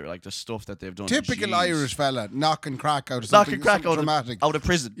that are in there, like the stuff that they've done. Typical Jeez. Irish fella, knocking crack out of something, Knocking crack something out dramatic. of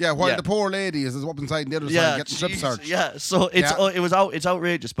prison. Yeah, while the poor lady is up inside the other side yeah, getting strip jeez, searched. yeah. So it's Yeah. it's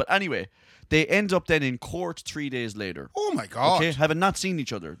outrageous. But anyway, they end up then in court 3 days later. Oh, my God. Okay, having not seen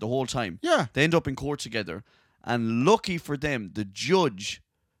each other the whole time. Yeah. They end up in court together, and lucky for them, the judge,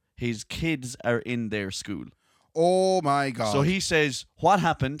 his kids are in their school. Oh, my God. So he says, "What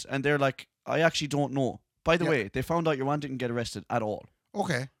happened?" And they're like, "I actually don't know." By the Yeah. way, they found out your one didn't get arrested at all.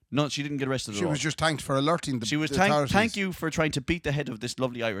 Okay. No, she didn't get arrested She at all. was just thanked for alerting the She was the authorities. thank you for trying to beat the head of this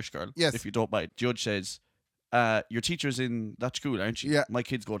lovely Irish girl. Yes. If you don't mind. Judge says, your teacher's in that school, aren't you? Yeah. My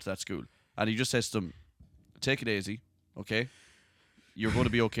kids go to that school. And he just says to them, take it easy, okay? You're going to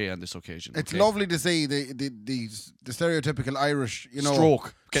be okay on this occasion. It's okay? lovely to see the stereotypical Irish, you know,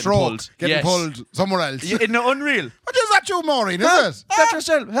 Stroke. Getting pulled. getting Yes. pulled somewhere else. Yeah, no, unreal. What is that, you, Maureen? Is Huh? it? Is that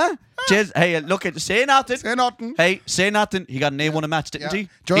yourself, huh? Jez, hey, look at say nothing. Say nothing. Hey, say nothing. He got an A1 in maths, didn't Yeah. he?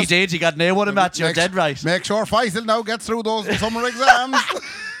 Just- He did. He got an A1 in maths. You're Make- dead right. Make sure Faisal now gets through those summer exams.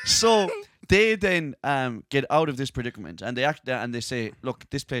 So they then get out of this predicament, and they act and they say, "Look,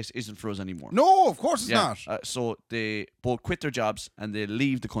 this place isn't for us anymore." No, of course it's Yeah. not. So they both quit their jobs and they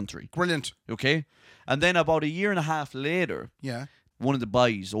leave the country. Brilliant. Okay, and then about a year and a half later, Yeah. one of the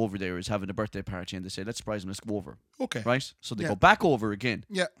boys over there is having a birthday party, and they say, "Let's surprise him. Let's go over." Okay. Right. So they Yeah. go back over again,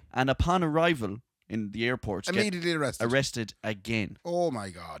 Yeah. and upon arrival in the airport, get Immediately arrested. arrested again, Oh, my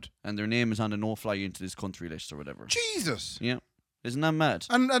God. and their name is on a no-fly into this country list or whatever. Jesus. Yeah, isn't that mad?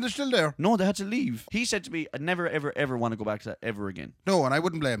 And they're still there. No, they had to leave. He said to me, "I'd never, ever, ever want to go back to that ever again." No, and I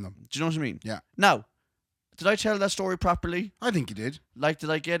wouldn't blame them. Do you know what I mean? Yeah. Now, did I tell that story properly? I think you did. Like, did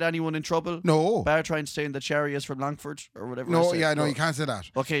I get anyone in trouble? No. Bar trying to stay in the chariots from Longford or whatever. I No, said? yeah, no, you can't say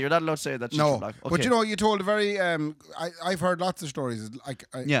that. Okay, you're not allowed to say that. No, Okay. but you know, you told a very. I've heard lots of stories, like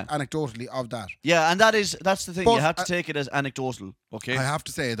Yeah. anecdotally of that. Yeah, and that's the thing. But you have to I- take it as anecdotal. Okay. I have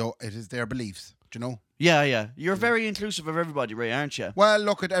to say though, it is their beliefs. Do you know? Yeah. You're very inclusive of everybody, Ray, aren't you? Well,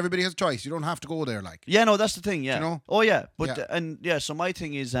 look, everybody has a choice. You don't have to go there, like. Yeah, no, that's the thing. Yeah. You know? Oh yeah, but Yeah. So my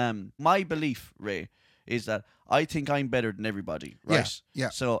thing is, my belief, Ray, is that I think I'm better than everybody, right? Yeah.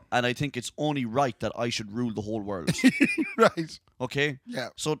 So, and I think it's only right that I should rule the whole world. Right. Okay? Yeah.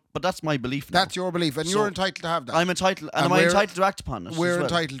 So, but that's my belief now. That's your belief, and So, you're entitled to have that. I'm entitled, and am I we're- entitled to act upon it? We're as well?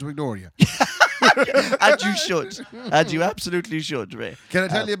 entitled to ignore you. And you should. And you absolutely should, Ray. Can I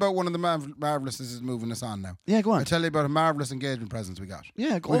tell you about one of the marvelous? This is moving us on now. Yeah, go on. I tell you about a marvelous engagement presents we got.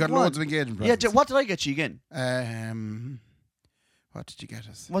 Yeah, go We on. got go on. loads of engagement Yeah, presents. what did I get you again? What did you get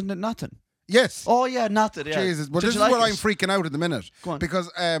us? Wasn't it nothing? Yes. Oh, yeah, nothing. Yeah. Jesus, but Did this you is like where it? I'm freaking out at the minute. Go on. Because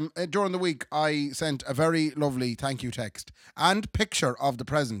during the week I sent a very lovely thank you text and picture of the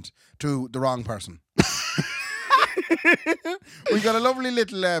present to the wrong person. We got a lovely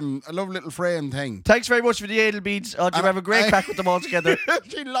little frame thing. Thanks very much for the Adel beads. Oh, you have a great crack with them all together.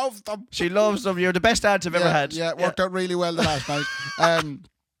 She loves them. She loves them. You're the best aunt I've ever had. Yeah, it worked out really well the last night.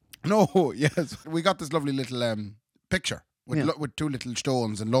 No, yes, we got this lovely little picture with, Yeah. with two little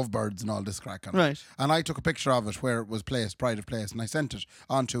stones and lovebirds and all this crack on it. Right. And I took a picture of it where it was placed, pride of place, and I sent it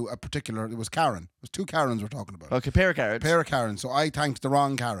onto a particular. It was Karen. It was two Karens we're talking about. Okay, pair of cards. Pair of Karen. So I thanked the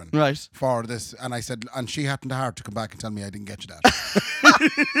wrong Karen Right. for this, and I said, and she hadn't the heart to come back and tell me I didn't get you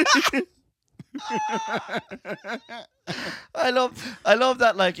that. I love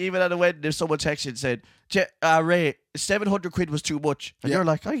that. Like, even at a wedding, if someone texted and said, Ray, 700 quid was too much, and Yeah. you're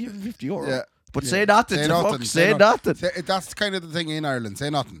like, I give you 50 euro. Yeah. But Yeah. say nothing. Say to nothing. fuck, say nothing. That's kind of the thing in Ireland. Say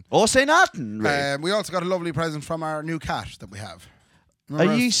nothing. Oh, say nothing, Ray. We also got a lovely present from our new cat that we have. Are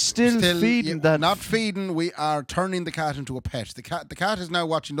Remember, you still feeding that? Not feeding. We are turning the cat into a pet. The cat is now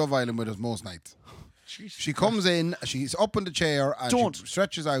watching Love Island with us most nights. She comes in, she's up in the chair, and Don't. she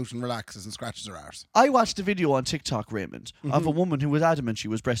stretches out and relaxes and scratches her arse. I watched a video on TikTok, Raymond, of a woman who was adamant she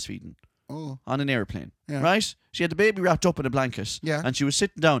was breastfeeding Oh, on an airplane. Yeah. Right? She had the baby wrapped up in a blanket. Yeah. And she was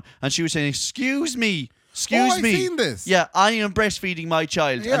sitting down and she was saying, Excuse me. I've me. seen this. Yeah, I am breastfeeding my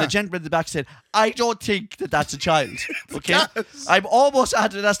child. Yeah. And the gentleman in the back said, I don't think that that's a child. Okay? Yes. I'm almost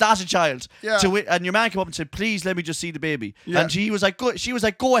adamant that's not a child. Yeah. And your man came up and said, Please let me just see the baby. Yeah. And she was like,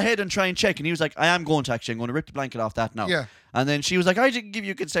 Go ahead and try and check. And he was like, I am going to actually. I'm going to rip the blanket off that now. Yeah. And then she was like, I didn't give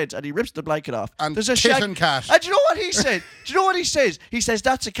you consent. And he rips the blanket off. And There's a kitten cat. And do you know what he said? Do you know what he says? He says,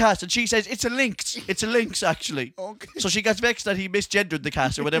 That's a cat. And she says, It's a lynx. It's a lynx, actually. Okay. So she gets vexed that he misgendered the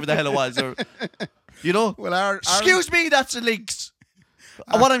cat or whatever the hell it was. Or, you know? Well, our Excuse me, that's a lynx.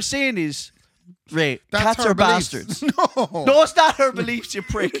 What I'm saying is, Ray, that's cats her are beliefs. bastards. No, No, it's not her beliefs, you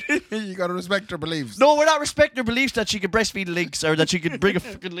prick. you got to respect her beliefs No, we're not respecting her beliefs that she can breastfeed a lynx or that she can bring a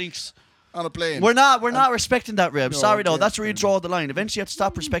fucking lynx. on a plane. We're not respecting that, Ray. I'm sorry, no. okay, That's where you draw the line. Eventually, you have to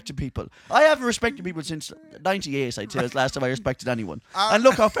stop respecting people. I haven't respected people since '98. I'd say was the last time I respected anyone. And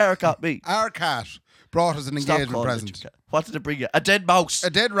look how far it got me. Our cat brought us an Stop engagement calling it present. your cat. What did it bring you? A dead mouse. A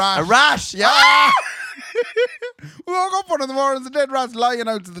dead rat. A rat. Yeah. We woke up one of the mornings, a dead rat's lying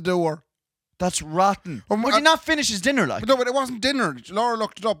out to the door. That's rotten. Um, Would you not finish his dinner like? But no, but it wasn't dinner. Laura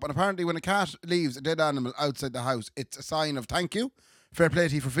looked it up, and apparently when a cat leaves a dead animal outside the house, it's a sign of thank you. Fair play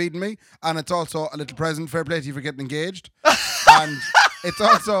to you for feeding me. And it's also a little present. Fair play to you for getting engaged. And it's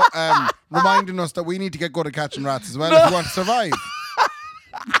also reminding us that we need to get good at catching rats as well if we want to survive.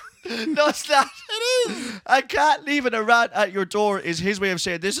 No, it's not. It is. A cat leaving a rat at your door is his way of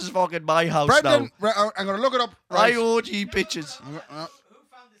saying, this is fucking my house Brendan, now. I'm going to look it up. I Right. own ye bitches. Who found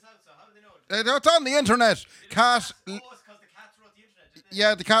this out? So how do they know it? It's on the internet. Cat. Oh, it's because the cats wrote the internet. Did they?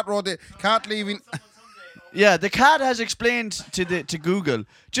 Yeah, the cat wrote the cat leaving. Someone someday. Yeah, the cat has explained to Google,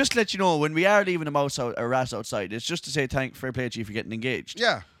 just to let you know, when we are leaving a rat outside, it's just to say fair play to you for getting engaged.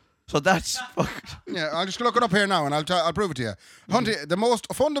 Yeah. So that's Yeah, I'll just look it up here now and I'll prove it to you. Hunty, the most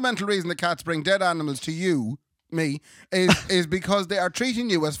fundamental reason that cats bring dead animals to you, me, is because they are treating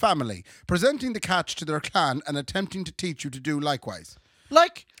you as family, presenting the cat to their clan and attempting to teach you to do likewise.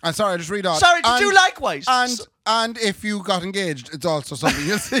 like. I'm sorry, I just read on. Sorry, to do likewise. And if you got engaged, it's also something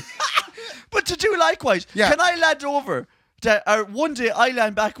you see. But to do likewise. Yeah. Can I land over? One day I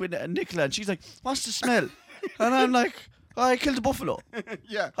land back with Nicola and she's like, what's the smell? And I'm like, I killed a buffalo.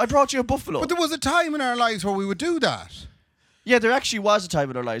 Yeah. I brought you a buffalo. But there was a time in our lives where we would do that. Yeah, there actually was a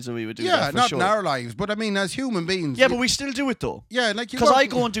time in our lives that we would do Yeah, that for not sure. in our lives, but I mean as human beings. Yeah, but we still do it though. Yeah, like you Because go- I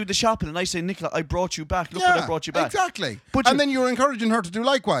go and do the shopping and I say, Nicola, I brought you back. Look what I brought you back. Exactly. But and you- then you're encouraging her to do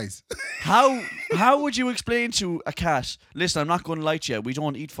likewise. How would you explain to a cat, listen, I'm not going to lie to you, we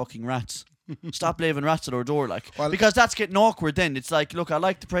don't eat fucking rats. Stop leaving rats at our door, like. Well- because that's getting awkward then. It's like, look, I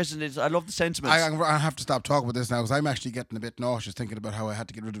like the president, I love the sentiments. I have to stop talking about this now because I'm actually getting a bit nauseous thinking about how I had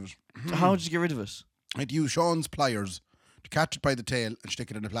to get rid of it. How did you get rid of it? I'd use Sean's pliers to catch it by the tail and stick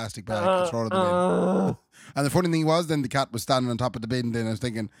it in a plastic bag and throw it in the bin. And the funny thing was, then the cat was standing on top of the bin. Then I was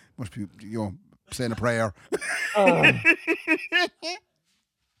thinking, must be saying a prayer.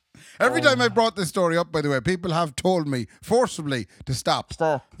 Every time I brought this story up, by the way, people have told me forcibly to stop.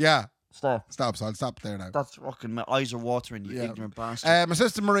 Stop. Yeah. Stop. Stop. So I'll stop there now. That's fucking. My eyes are watering. You ignorant bastard. My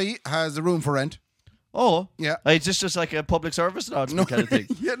sister Marie has a room for rent. Oh. Yeah. Is this just like a public service announcement kind of thing?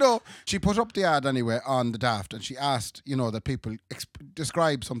 Yeah, no. She put up the ad anyway on the Daft, and she asked, that people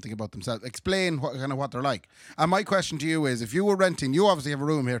describe something about themselves, explain what they're like. And my question to you is, if you were renting, you obviously have a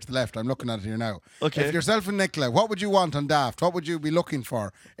room here to the left. I'm looking at it here now. Okay. If yourself and Nicola, what would you want on Daft? What would you be looking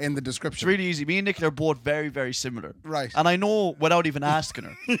for in the description? It's really easy. Me and Nicola are both very, very similar. Right. And I know without even asking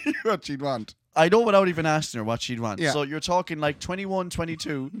her. What she'd want. I know without even asking her what she'd want. Yeah. So you're talking like 21,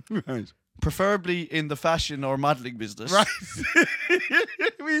 22. Right. Preferably in the fashion or modelling business. Right.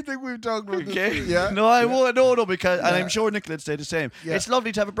 We think we've talked about Okay. this. Yeah. No, I won't. No, because and Yeah. I'm sure Nicola would say the same. Yeah. It's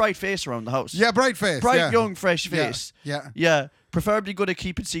lovely to have a bright face around the house. Yeah, bright face. Bright, yeah. young, fresh Yeah, face. yeah. Yeah. Preferably good at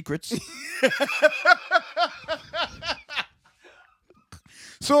keeping secrets.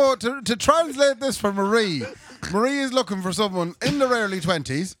 So to translate this for Marie, Marie is looking for someone in their early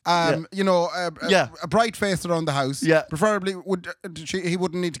 20s. A bright face around the house. Yeah. Preferably he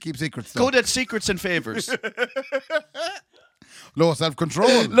wouldn't need to keep secrets. Though. Good at secrets and favours. Low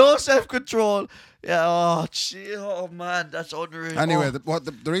self-control. Low self-control. Yeah. Oh, gee. Oh, man. That's unreal. Anyway, Oh.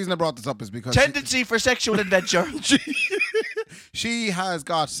 the reason I brought this up is because Tendency for sexual adventure. she has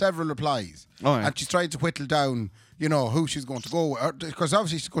got several replies. Oh, yeah. And she's tried to whittle down, who she's going to go with. Because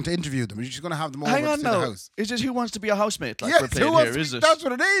obviously she's going to interview them. She's going to have them over Hang to on see now. the house. Is it Who Wants to Be a Housemate? Like Yes, we're playing who wants here, is it? that's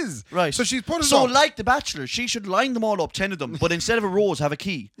what it is. Right. So she's put it So up. like The Bachelor, she should line them all up, 10 of them, but instead of a rose, have a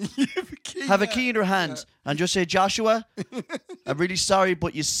key. Have a key in her hand and just say, Joshua, I'm really sorry,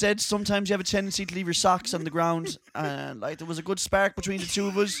 but you said sometimes you have a tendency to leave your socks on the ground, and like there was a good spark between the two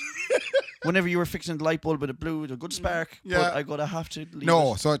of us. Whenever you were fixing the light bulb with a blue, there was a good spark. Yeah. But I gotta have to leave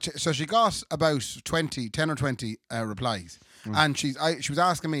No, it. so she got about 10 or 20 replies. And she was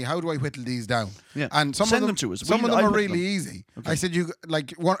asking me, how do I whittle these down? Yeah. And some Send of them to us. Some of I'll them are whittle really easy. I said, I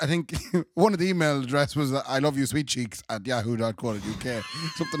think one of the email address was I love you sweet cheeks at yahoo.co.uk.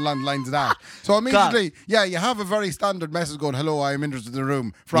 Something along the lines of that. So immediately, you have a very standard message going, hello, I am interested in the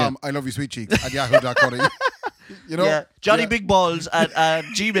room from I love you sweet cheeks at yahoo.co.uk. Yeah. Johnny Yeah. Big Balls at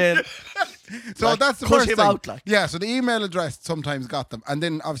Gmail. So Like, that's the cut first him thing. out, like. Yeah, so the email address sometimes got them. And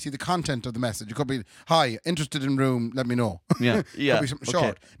then obviously the content of the message. It could be, hi, interested in room, let me know. Yeah, yeah, Could be something okay.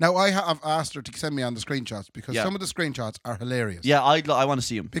 short. Now, I have asked her to send me on the screenshots because Yeah. some of the screenshots are hilarious. Yeah, I want to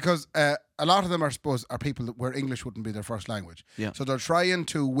see him. Because a lot of them are people where English wouldn't be their first language. Yeah. So they're trying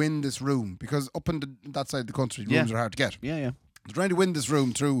to win this room because up in that side of the country, Yeah. rooms are hard to get. Yeah, yeah. They're trying to win this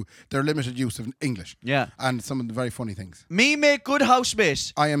room through their limited use of English. Yeah. And some of the very funny things. Me make good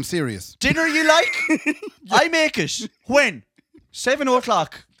housemate. I am serious. Dinner you like? I make it. When?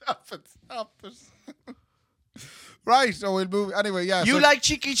 7:00. Stop it. Right, so we'll move. Anyway, yeah. You so like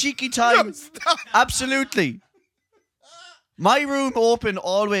cheeky time? Stop. Absolutely. My room open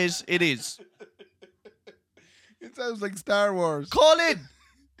always. It is. It sounds like Star Wars. Call in.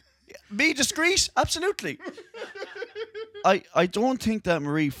 Be discreet. Absolutely. I don't think that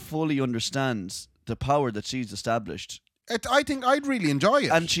Marie fully understands the power that she's established. I think I'd really enjoy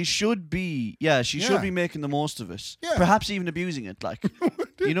it. And she should be, she should be making the most of it. Yeah. Perhaps even abusing it, like.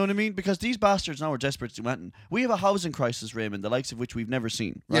 You know what I mean? Because these bastards now are desperate to do anything. We have a housing crisis, Raymond, the likes of which we've never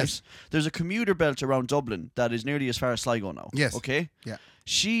seen, right? Yes. There's a commuter belt around Dublin that is nearly as far as Sligo now. Yes. Okay? Yeah.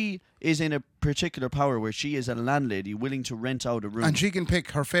 She is in a particular power where she is a landlady willing to rent out a room. And she can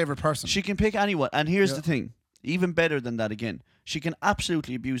pick her favourite person. She can pick anyone. And here's the thing. Even better than that again. She can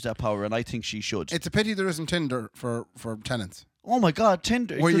absolutely abuse that power, and I think she should. It's a pity there isn't Tinder for tenants. Oh my God,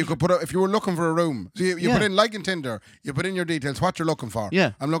 Tinder. Where you could put up, if you were looking for a room, so you Yeah. put in, like in Tinder, you put in your details, what you're looking for.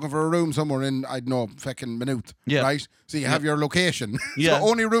 Yeah. I'm looking for a room somewhere in, I don't know, fucking Maynooth. Yeah. Right? So you have your location. Yeah. So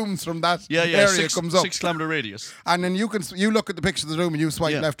only rooms from that Yeah, area comes up. 6 kilometre radius. And then you look at the picture of the room and you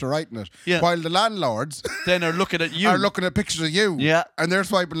swipe Yeah. left or right in it. Yeah. While the landlords Then are looking at you. are looking at pictures of you. Yeah. And they're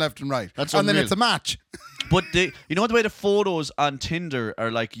swiping left and right. That's and then unreal. it's a match. But you know the way the photos on Tinder are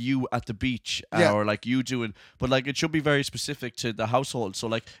like you at the beach Yeah. or like you doing, but like it should be very specific to the household. So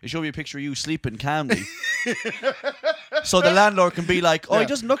like it should be a picture of you sleeping calmly. So the landlord can be like, oh, Yeah. he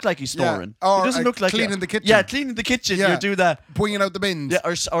doesn't look like he's Yeah. snoring. Or, he doesn't look like cleaning the kitchen. Yeah, cleaning the kitchen. Yeah. You do that. Bringing out the bins.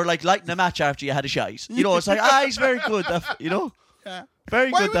 Yeah, or like lighting a match after you had a shite. You know, it's like he's very good. You know, Yeah.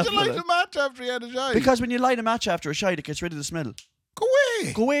 very Why good. would that you light fella. a match after you had a shine? Because when you light a match after a shite, it gets rid of the smell. Go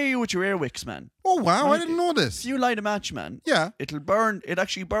away. Go away with your airwicks, man. Oh, wow. I Right. didn't know this. If you light a match, man, Yeah. it'll burn. It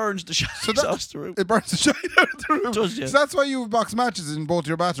actually burns the shite So that, out the room. it burns the shine out of the room. does, yeah. So that's why you have box matches in both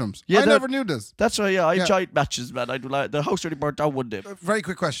your bathrooms. Yeah, I they're- never knew this. That's why, I Yeah. giant matches, man. I do like the house already burnt down one day. Very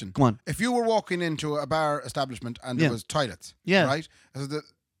quick question. Come on. If you were walking into a bar establishment and there Yeah. was toilets, Yeah. right? So the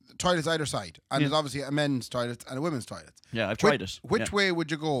toilets either side, and there's obviously a men's toilet and a women's toilet. Yeah, I've tried it. Which Yeah. way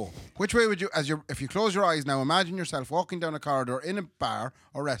would you go? Which way would you, if you close your eyes now, imagine yourself walking down a corridor in a bar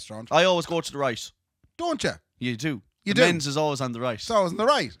or restaurant, I always go to the right. don't you? You do. You the do. men's is always on the right. It's always on the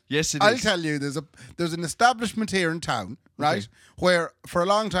right. Yes, it I'll is. tell you, there's an establishment here in town, right, where for a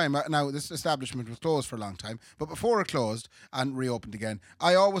long time, now this establishment was closed for a long time, but before it closed and reopened again,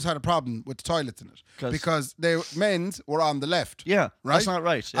 I always had a problem with the toilets in it 'Cause- because men's were on the left. Yeah, right. that's not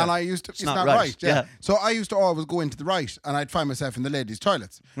right. Yeah. And I used to. It's It's not not right, right. Yeah. yeah. So I used to always go into the right, and I'd find myself in the ladies'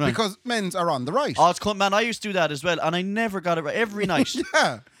 toilets Right. because men's are on the right. Oh, it's cool, man. I used to do that as well, and I never got it right every night.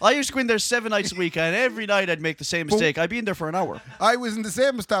 Yeah. I used to go in there 7 nights a week, and every night I'd make the same mistake. I'd be in there for an hour. I was in the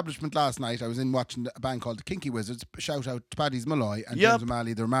same establishment last night. I was in watching a band called the Kinky Wizards. Shout out to Paddy's Malloy and Yep. James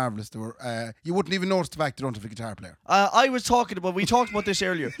O'Malley. They're marvellous. They were. You wouldn't even notice the fact they don't have a guitar player. We talked about this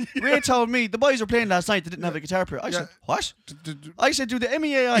earlier. Ray told me the boys were playing last night. They didn't have a guitar player. I said, what? I said, do the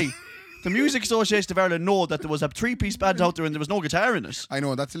MEAI, the Music Association of Ireland, know that there was a 3-piece band out there and there was no guitar in it? I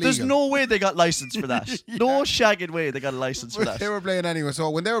know that's illegal. There's no way they got license for that. No shagging way they got a license for But they that. were playing anyway. So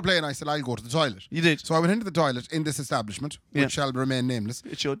when they were playing, I said, I'll go to the toilet. You did. So I went into the toilet in this establishment, which Yeah. shall remain nameless.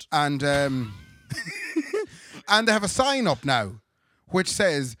 It should. And and they have a sign up now which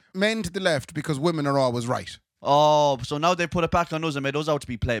says men to the left because women are always right. Oh, so now they put it back on us and made us out to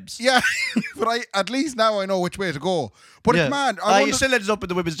be plebs. Yeah, but at least now I know which way to go. But it's mad. You wonder- still ended up in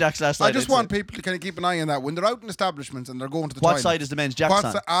the women's jacks last night. I just I'd want say. people to kind of keep an eye on that when they're out in establishments and they're going to the What toilet. side is the men's jacks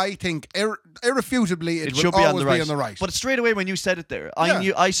on? I think irrefutably it, It will should be always on the right. But straight away when you said it there,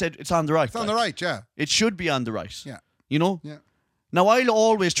 Yeah. I said it's on the right. It's on the right, yeah. It should be on the right. Yeah. You know? Yeah. Now I'll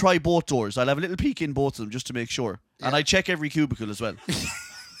always try both doors. I'll have a little peek in both of them just to make sure. And I check every cubicle as well.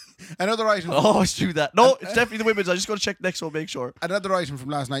 Another item. I always do that. No, it's definitely the women's. I just got to check next one, make sure. Another item from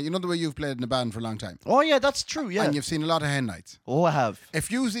last night. You know the way you've played in a band for a long time, Oh yeah, that's true. Yeah. and you've seen a lot of hen nights. Oh, I have.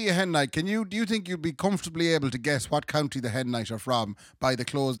 If you see a hen night, do you think you'd be comfortably able to guess what county the hen night are from by the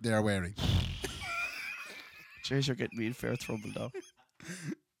clothes they are wearing? Jeez, you're getting me in fair trouble now.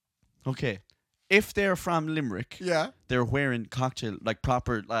 Okay. If they're from Limerick, Yeah. they're wearing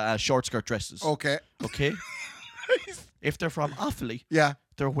proper short skirt dresses. Okay. Okay. If they're from Offaly, Yeah.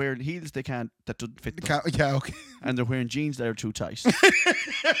 they're wearing heels that doesn't fit them. Yeah. Okay. And they're wearing jeans that are too tight. Okay.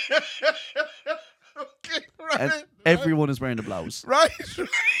 Right. And everyone is wearing a blouse. Right.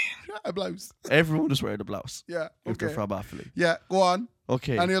 A blouse. Everyone is wearing a blouse. Yeah. If they're Okay. from Offaly. Yeah. Go on.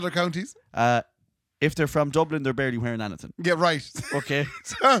 Okay. Any other counties? If they're from Dublin, they're barely wearing anything. Yeah. Right. Okay.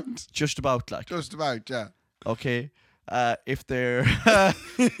 Sound. Just about like. Just about. Yeah. Okay. If they're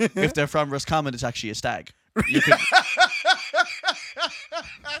if they're from Roscommon, it's actually a stag. You can,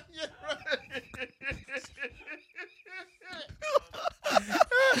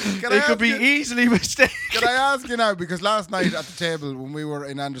 Can I it could ask be you- easily mistaken. Can I ask you now? Because last night at the table when we were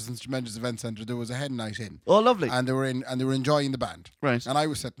in Anderson's Tremendous Event Centre, there was a hen night in, Oh, lovely. and they were enjoying the band. Right. And I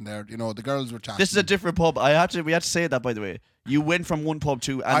was sitting there. You know, the girls were chatting. This is a different pub. We had to say that, by the way. You went from one pub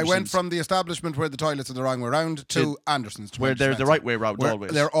to I went Anderson's, from the establishment where the toilets are the wrong way around to Anderson's. where Tremendous they're Event the Centre, right way round where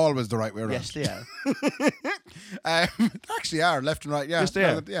always. They're always the right way around. Yes, they are. They actually are left and right. Yeah. Yes, they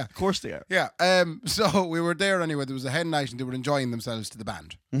are. Yeah. Of course they are. Yeah. So we were there anyway. There was a hen night and they were enjoying themselves to the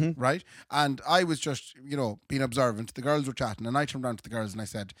band. Mm-hmm. Right. And I was just, being observant. The girls were chatting and I turned around to the girls and I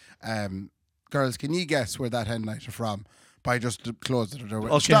said, girls, can you guess where that hen night are from by just the clothes that they're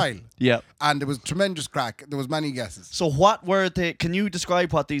wearing? Okay. Style. Yeah. And there was tremendous crack. There was many guesses. So what were they? Can you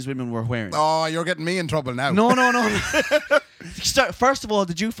describe what these women were wearing? Oh, you're getting me in trouble now. No. First of all,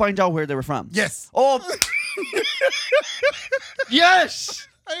 did you find out where they were from? Yes. Oh. Yes.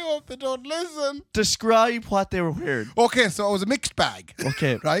 I hope they don't listen. Describe what they were wearing. Okay, so it was a mixed bag.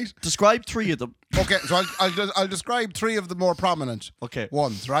 Okay. Right? Describe 3 of them. Okay, so I'll describe 3 of the more prominent Okay.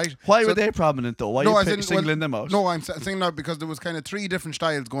 ones, right? Why So- were they prominent though? Why No, are as you in, singling them out? No, I'm singling out because there was kind of 3 different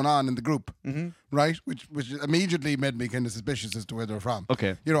styles going on in the group, right? Which immediately made me kind of suspicious as to where they're from.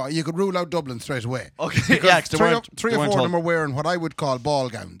 Okay. You could rule out Dublin straight away. Okay, Because yeah, 'cause they three, weren't- three they or weren't 4 of all- them are wearing what I would call ball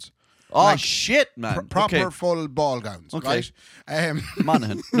gowns. Oh Like, shit, man. Proper Okay. full ball gowns, Okay. right?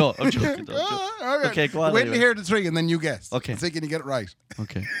 Monaghan. No, I'm joking. though, I'm joking. Okay, go on. Wait till anyway. you hear the 3 and then you guess. Okay. See, can you get it right?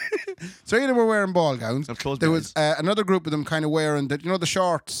 Okay. 3 of them were wearing ball gowns. I've closed There my was another group of them kind of wearing the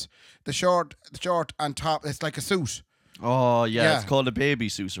shorts, the short and top. It's like a suit Oh yeah, Yeah. it's called a baby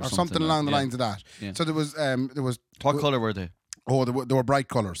suit or or something along the yeah. lines of that. Yeah. So there was What colour were they? there were bright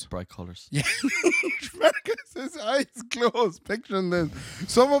colours. Bright colours. Yeah. Marcus' eyes closed, picturing this.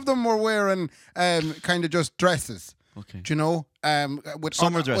 Some of them were wearing kind of just dresses. Okay. Do you know? With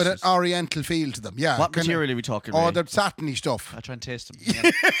Summer with an dresses. oriental feel to them. Yeah. What kinda- material are we talking Oh, about? they're satiny stuff. I try and taste them.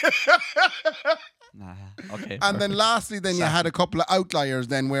 Yeah. Nah. Okay. And then lastly, then you had a couple of outliers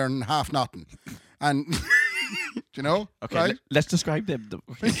then wearing half nothing. And, do you know? Okay, Right? let's describe them.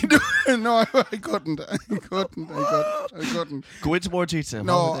 Okay. No, I couldn't. I couldn't. Go into more detail.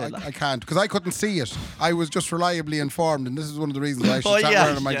 No, What were they like? I can't because I couldn't see it. I was just reliably informed, and this is one of the reasons I should Oh, start yeah,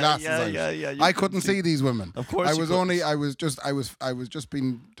 wearing my yeah, glasses yeah, out. yeah, you I couldn't see these women. Of course I you was couldn't. only. I was just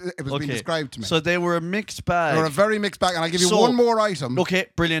being. It was being described to me. So they were a mixed bag. they were a very mixed bag, and I'll give you So- one more item. Okay,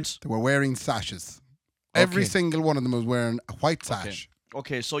 brilliant. They were wearing sashes. Every Okay. single one of them was wearing a white sash,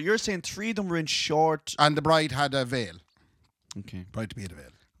 Okay, so you're saying 3 of them were in short. and the bride had a veil. Okay, Bride to be had a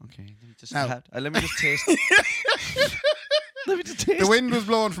veil. okay. Let me just, Now- let me just taste. Let me just taste. The wind was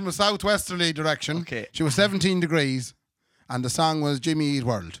blowing from a southwesterly direction. Okay. She was 17 degrees, and the song was Jimmy Eat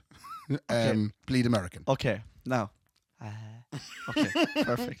World. Bleed American. Okay, now. Okay,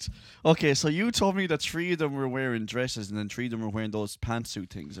 perfect. Okay, so you told me that 3 of them were wearing dresses, and then 3 of them were wearing those pantsuit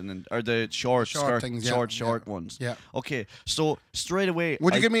things, and then or the short skirt, things, yeah, short yeah, ones. yeah. Okay, so straight away,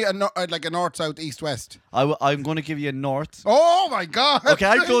 Would you give me like a north, south, east, west? I'm going to give you a north. Oh my God! Okay,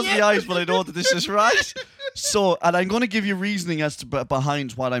 I close my eyes, but I know that this is right. So, and I'm going to give you reasoning as to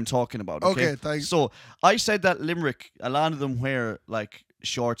behind what I'm talking about. Okay, Okay, thanks. So, I said that Limerick, a lot of them wear like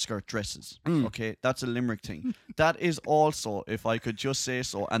short skirt dresses. Okay, that's a Limerick thing. That is also, if I could just say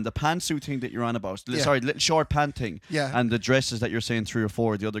so, and the pantsuit thing that you're on about. Yeah. Sorry, little short pant thing. Yeah. And the dresses that you're saying 3 or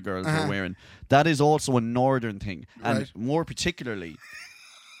 4 of the other girls Uh-huh. were wearing. That is also a northern thing, and Right. more particularly,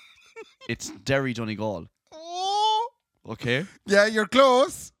 it's Derry Donegal. Oh. Okay. Yeah, you're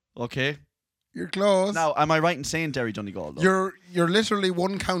close. Okay. You're close. Now, am I right in saying Derry Donegal? Though? You're literally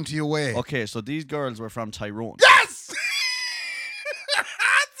one county away. Okay, so these girls were from Tyrone. Yes!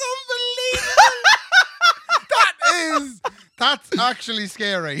 That's unbelievable. That's actually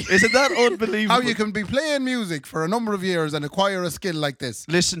scary. Isn't that unbelievable? How you can be playing music for a number of years and acquire a skill like this.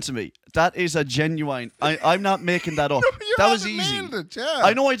 Listen to me. That is a genuine. I'm not making that up. You That was haven't easy. nailed it, yeah.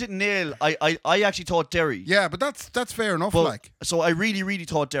 I know I didn't nail. I actually thought Derry. Yeah, but that's fair enough. But, like, so I really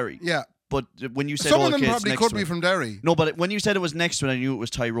thought Derry. yeah. But when you said, Some oh, of them okay, it's probably next could to be it. from Derry. No, but when you said it was next to it, I knew it was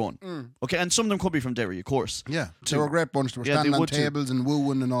Tyrone. Okay, and some of them could be from Derry, of course. Yeah, Too. they were a great bunch. They were Yeah, they standing on would too. tables and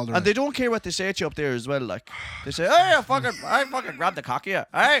wooing and all the And rest. they don't care what they say to you up there as well. Like they say, "Hey, I fucking grabbed the cock here."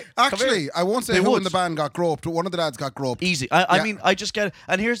 Hey, come here." Actually, I won't say They who would. in the band got groped, but one of the lads got groped. Easy. I Yeah. mean, I just get it.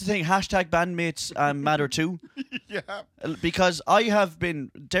 And here's the thing: hashtag bandmates matter too. Yeah. Because I have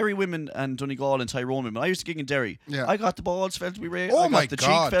been Derry women and Donegal and Tyrone women. I used to gig in Derry. Yeah. I got the balls felt to me, Ray. Oh I got my the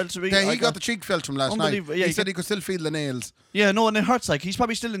God! cheek felt to me. Yeah, I he got the cheek felt from last night. Unbelievable. Yeah, he you said get- he could still feel the nails. Yeah, no, and it hurts. Like he's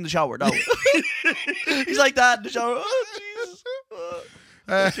probably still in the shower now. He's like that in the shower. Oh Jesus.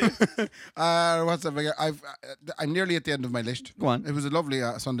 What's that? I'm nearly at the end of my list. Go on. It was a lovely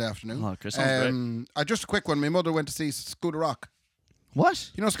Sunday afternoon. Oh, okay, sounds great. Just a quick one. My mother went to see School of Rock.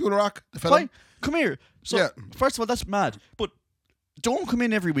 What? You know School of Rock, the film? Fine. Come here. So Yeah. first of all, that's mad. But don't come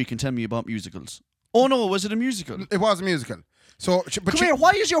in every week and tell me about musicals. Oh no, was it a musical? It was a musical. So, Come here.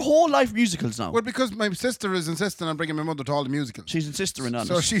 Why is your whole life musicals now? Well, because my sister is insisting on bringing my mother to all the musicals. She's insisting on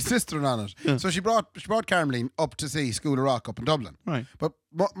So it. she's sistering on it. Yeah. So she brought Carmeline up to see School of Rock up in Dublin. Right. But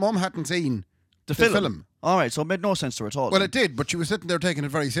Mum hadn't seen The the film. film. All right, so it made no sense to her at all. Well, it did, but she was sitting there taking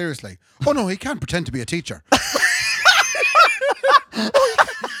it very seriously. Oh no, he can't pretend to be a teacher.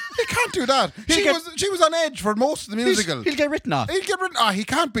 He can't do that. She was on edge for most of the musical. He'll get written off. He'll get rid. He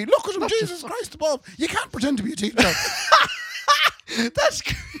can't be. Look at him, Jesus Christ above. You can't pretend to be a teacher. That's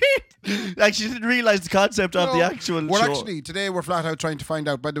great. Like she didn't realise the concept of the actual We're show. actually today we're flat out trying to find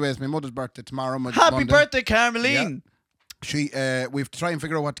out. By the way, it's my mother's birthday tomorrow. Happy Monday. birthday, Carmeline. We've to try and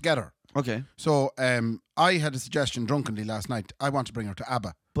figure out what to get her. Okay, So I had a suggestion drunkenly last night. I want to bring her to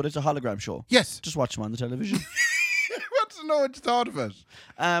ABBA. but it's a hologram show. Yes. Just watch them on the television. I want to know what you thought of it.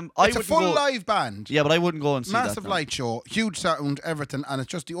 I It's a wouldn't full go, live band. Yeah, but I wouldn't go and see Massive that. light show, huge sound, everything, and it's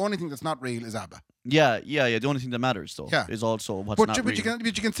just the only thing that's not real is ABBA. Yeah. The only thing that matters though Yeah. is also what's But not you, real. but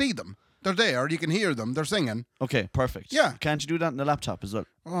you can see them. They're there. You can hear them. They're singing. Okay, perfect. Yeah. Can't you do that on the laptop as well?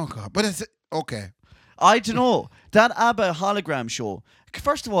 Oh God! But it's okay. I don't know. That ABBA hologram show.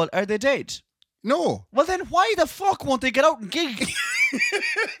 First of all, are they dead? No, Well, then why the fuck won't they get out and gig?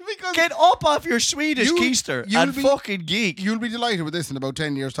 because Get up off your Swedish You- keister you'll and be- fucking gig. you'll be delighted with this in about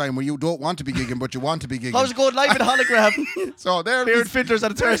 10 years' time, where you don't want to be gigging, but you want to be gigging. How's it going live in hologram? So there, Beer and Fiddlers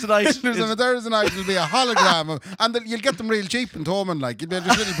on a Thursday night. There's on a Thursday night. It'll be a hologram, and you'll get them real cheap in Thomond. Like you'll be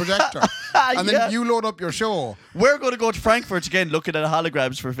just a little projector, and Yeah. then you load up your show. We're going to go to Frankfurt again looking at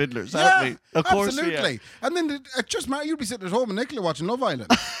holograms for fiddlers, aren't we? Of course we are. absolutely. And then it just you'll be sitting at home and Nicola watching Love Island.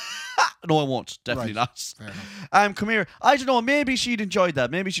 No, I won't. Definitely Right. not. Fair enough. Come here. I don't know. Maybe she'd enjoy that.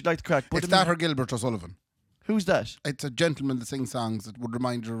 Maybe she'd like the crack. But It's that or Gilbert O'Sullivan. Who's that? It's a gentleman that sings songs that would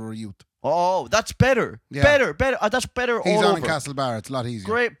remind you of our youth. Oh, that's better. Yeah. Better. That's better He's all on over. in Castlebar. It's a lot easier.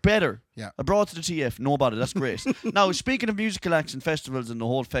 Great, better. Yeah. I brought to the TF, no bother, that's great. Now, speaking of musical acts and festivals and the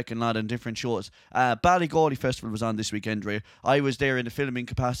whole feckin' lot and different shows, Ballygawley Festival was on this weekend, Ray. I was there in the filming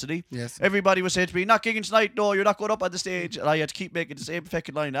capacity. Yes. Everybody was saying to me, not gigging tonight, no, you're not going up on the stage. And I had to keep making the same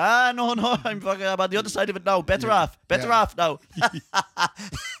feckin' line. No, I'm on the other side of it now. Better off now.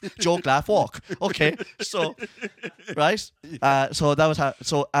 Joke, laugh, walk. Okay, so, right? So that was how,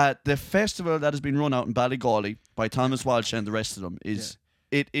 the festival that has been run out in Ballygawley by Thomas Walsh and the rest of them is...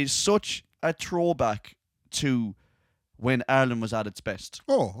 It is such a throwback to when Ireland was at its best.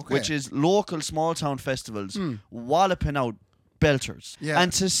 Oh, okay. Which is local small town festivals walloping out belters. Yeah.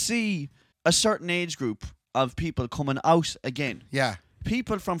 And to see a certain age group of people coming out again. Yeah.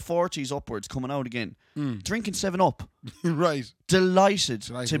 People from 40s upwards coming out again. Drinking 7-Up. Right. Delighted to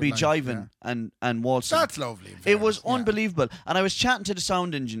Delighted be with life, jiving and waltzing. That's lovely. in It was fairness, yeah. unbelievable. And I was chatting to the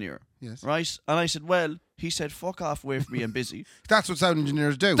sound engineer. Yes. Right? And I said, well, he said, fuck off away from me, I'm busy. That's what sound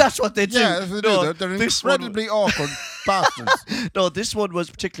engineers do. That's what they do. Yeah, that's what they No, do. They're this one- incredibly awkward bastards. No, this one was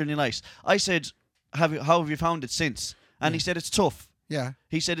particularly nice. I said, how have you found it since? And he said, it's tough. Yeah.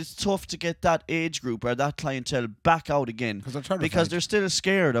 He said it's tough to get that age group or that clientele back out again 'Cause they're terrified. because they're still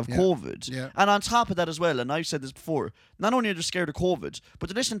scared of Yeah. COVID. Yeah. And on top of that as well, and I've said this before, not only are they scared of COVID, but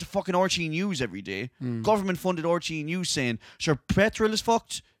they're listening to fucking RTE News every day. Hmm. Government funded RTE News saying, sure, petrol is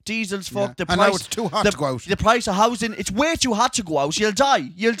fucked, diesel's fucked, the And price, now it's too hot to go out. The price of housing, it's way too hot to go out. You'll die.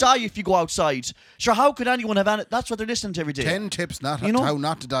 You'll die if you go outside. Sure, how could anyone have any? That's what they're listening to every day. 10 tips You know- how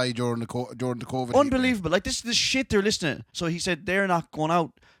not to die during the COVID. heat Unbelievable. Like, this is the shit they're listening to. So he said they're not going out.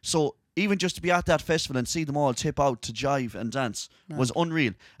 So even just to be at that festival and see them all tip out to jive and dance was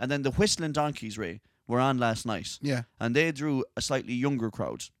unreal. And then the Whistling Donkeys, Ray, were on last night. Yeah. And they drew a slightly younger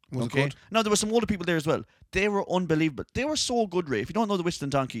crowd. Was it okay. good? No, there were some older people there as well. They were unbelievable. They were so good, Ray. If you don't know the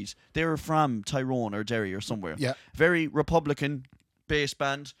Whistling Donkeys, they were from Tyrone or Derry or somewhere. Yeah. Very Republican bass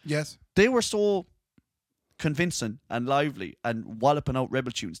band. Yes. They were so convincing and lively and walloping out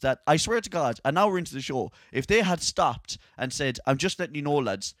rebel tunes that I swear to God, and now we're into the show, if they had stopped and said, I'm just letting you know,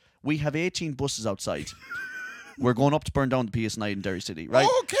 lads, we have 18 buses outside. We're going up to burn down the PSNI in Derry City, right?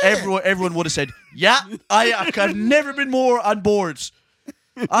 Okay. Everyone would have said, yeah, I have never been more on board.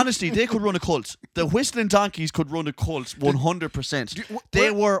 Honestly, they could run a cult. The Whistling Donkeys could run a cult 100%. They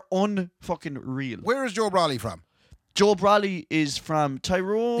were unfucking real. Where is Joe Brawley from? Joe Brawley is from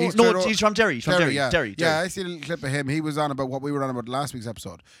Tyrone. He's No, Tyrone- he's from Derry. He's from Derry. yeah. Derry. Yeah, I see a little clip of him. He was on about what we were on about last week's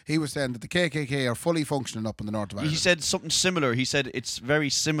episode. He was saying that the KKK are fully functioning up in the north of Ireland. He said something similar. He said it's very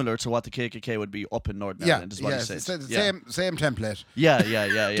similar to what the KKK would be up in Northern Ireland, is what he said. It's the Yeah. same template, Yeah.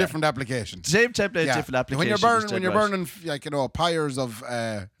 different application. Same template, Yeah. different application. When you're is burning, dead right. like pyres of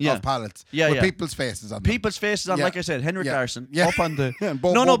Yeah. pallets Yeah, with yeah. people's faces on them. People's faces on, Yeah. like I said, Henrik Yeah. Larsson Yeah. up on the. And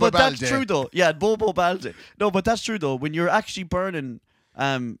Bobo No, but that's Balde. true though. Yeah, Bobo Balde. No, but that's true though. When you're actually burning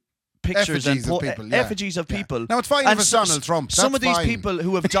pictures Effigies and of people, yeah. effigies of Yeah. people. Now, it's fine and if it's Donald Trump. Some That's of these fine. people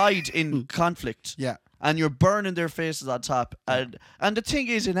who have died in conflict. Yeah. And you're burning their faces on top. And the thing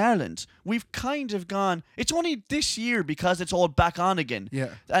is, in Ireland, we've kind of gone... It's only this year because it's all back on again. Yeah.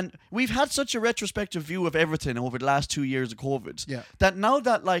 And we've had such a retrospective view of everything over the last 2 years of COVID. Yeah. That now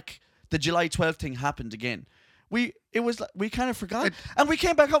that, like, the July 12th thing happened again, we kind of forgot. And we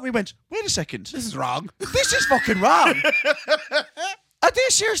came back up and we went, wait a second. This is wrong. This is fucking wrong. Are they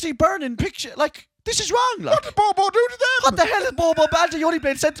seriously burning picture? Like, this is wrong. Like. What did Bobo do to them? What the hell is Bobo Balde? He only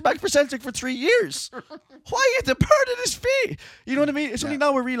played centre back for Celtic for 3 years. Why are they burning his feet? You know what I mean? It's only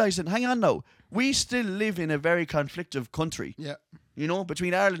now we're realising, hang on now, we still live in a very conflictive country. Yeah. You know,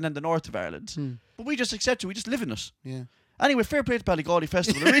 between Ireland and the north of Ireland. But we just accept it, we just live in it. Yeah. Anyway, fair play to Ballygawley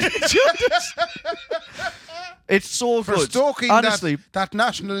Festival. I really enjoyed this. It's so For good. stoking honestly, that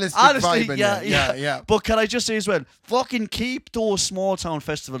nationalistic honestly, vibe in yeah, you. Yeah. But can I just say as well, fucking keep those small town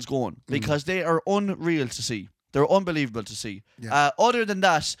festivals going because they are unreal to see. They're unbelievable to see. Yeah. Other than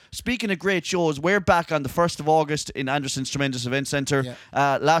that, speaking of great shows, we're back on the 1st of August in Anderson's Tremendous Event Centre.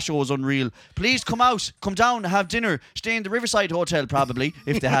 Yeah. Last show was unreal. Please come out, come down, have dinner, stay in the Riverside Hotel probably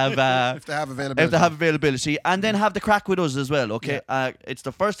if they have If they have availability. if they have availability, and then have the crack with us as well, okay? It's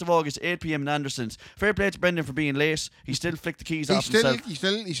the 1st of August, 8 p.m. in Anderson's. Fair play to Brendan for being late. He still flicked the keys off himself. He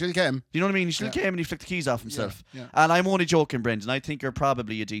still came. You know what I mean? He still Yeah. came and he flicked the keys off himself. Yeah. And I'm only joking, Brendan. I think you're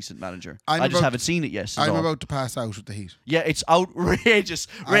probably a decent manager. I'm I just about- haven't seen it yet. is I'm all. about to pass out with the heat. Yeah, it's outrageous.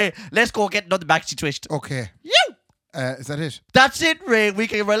 Ray, let's go get another maxi twist. Okay. You! Is that it? That's it, Ray. We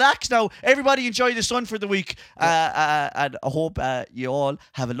can relax now. Everybody enjoy the sun for the week. And I hope you all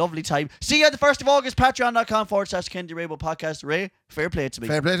have a lovely time. See you on the 1st of August. Patreon.com/Kendy Rainbow Podcast. Ray, fair play to me.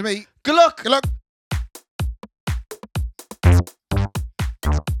 Fair play to me. Good luck. Good luck.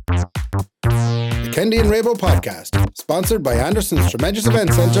 Kendi and Rabo podcast, sponsored by Anderson's Tremendous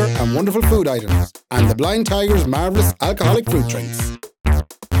Event Centre and Wonderful Food Items, and the Blind Tiger's marvellous alcoholic fruit drinks.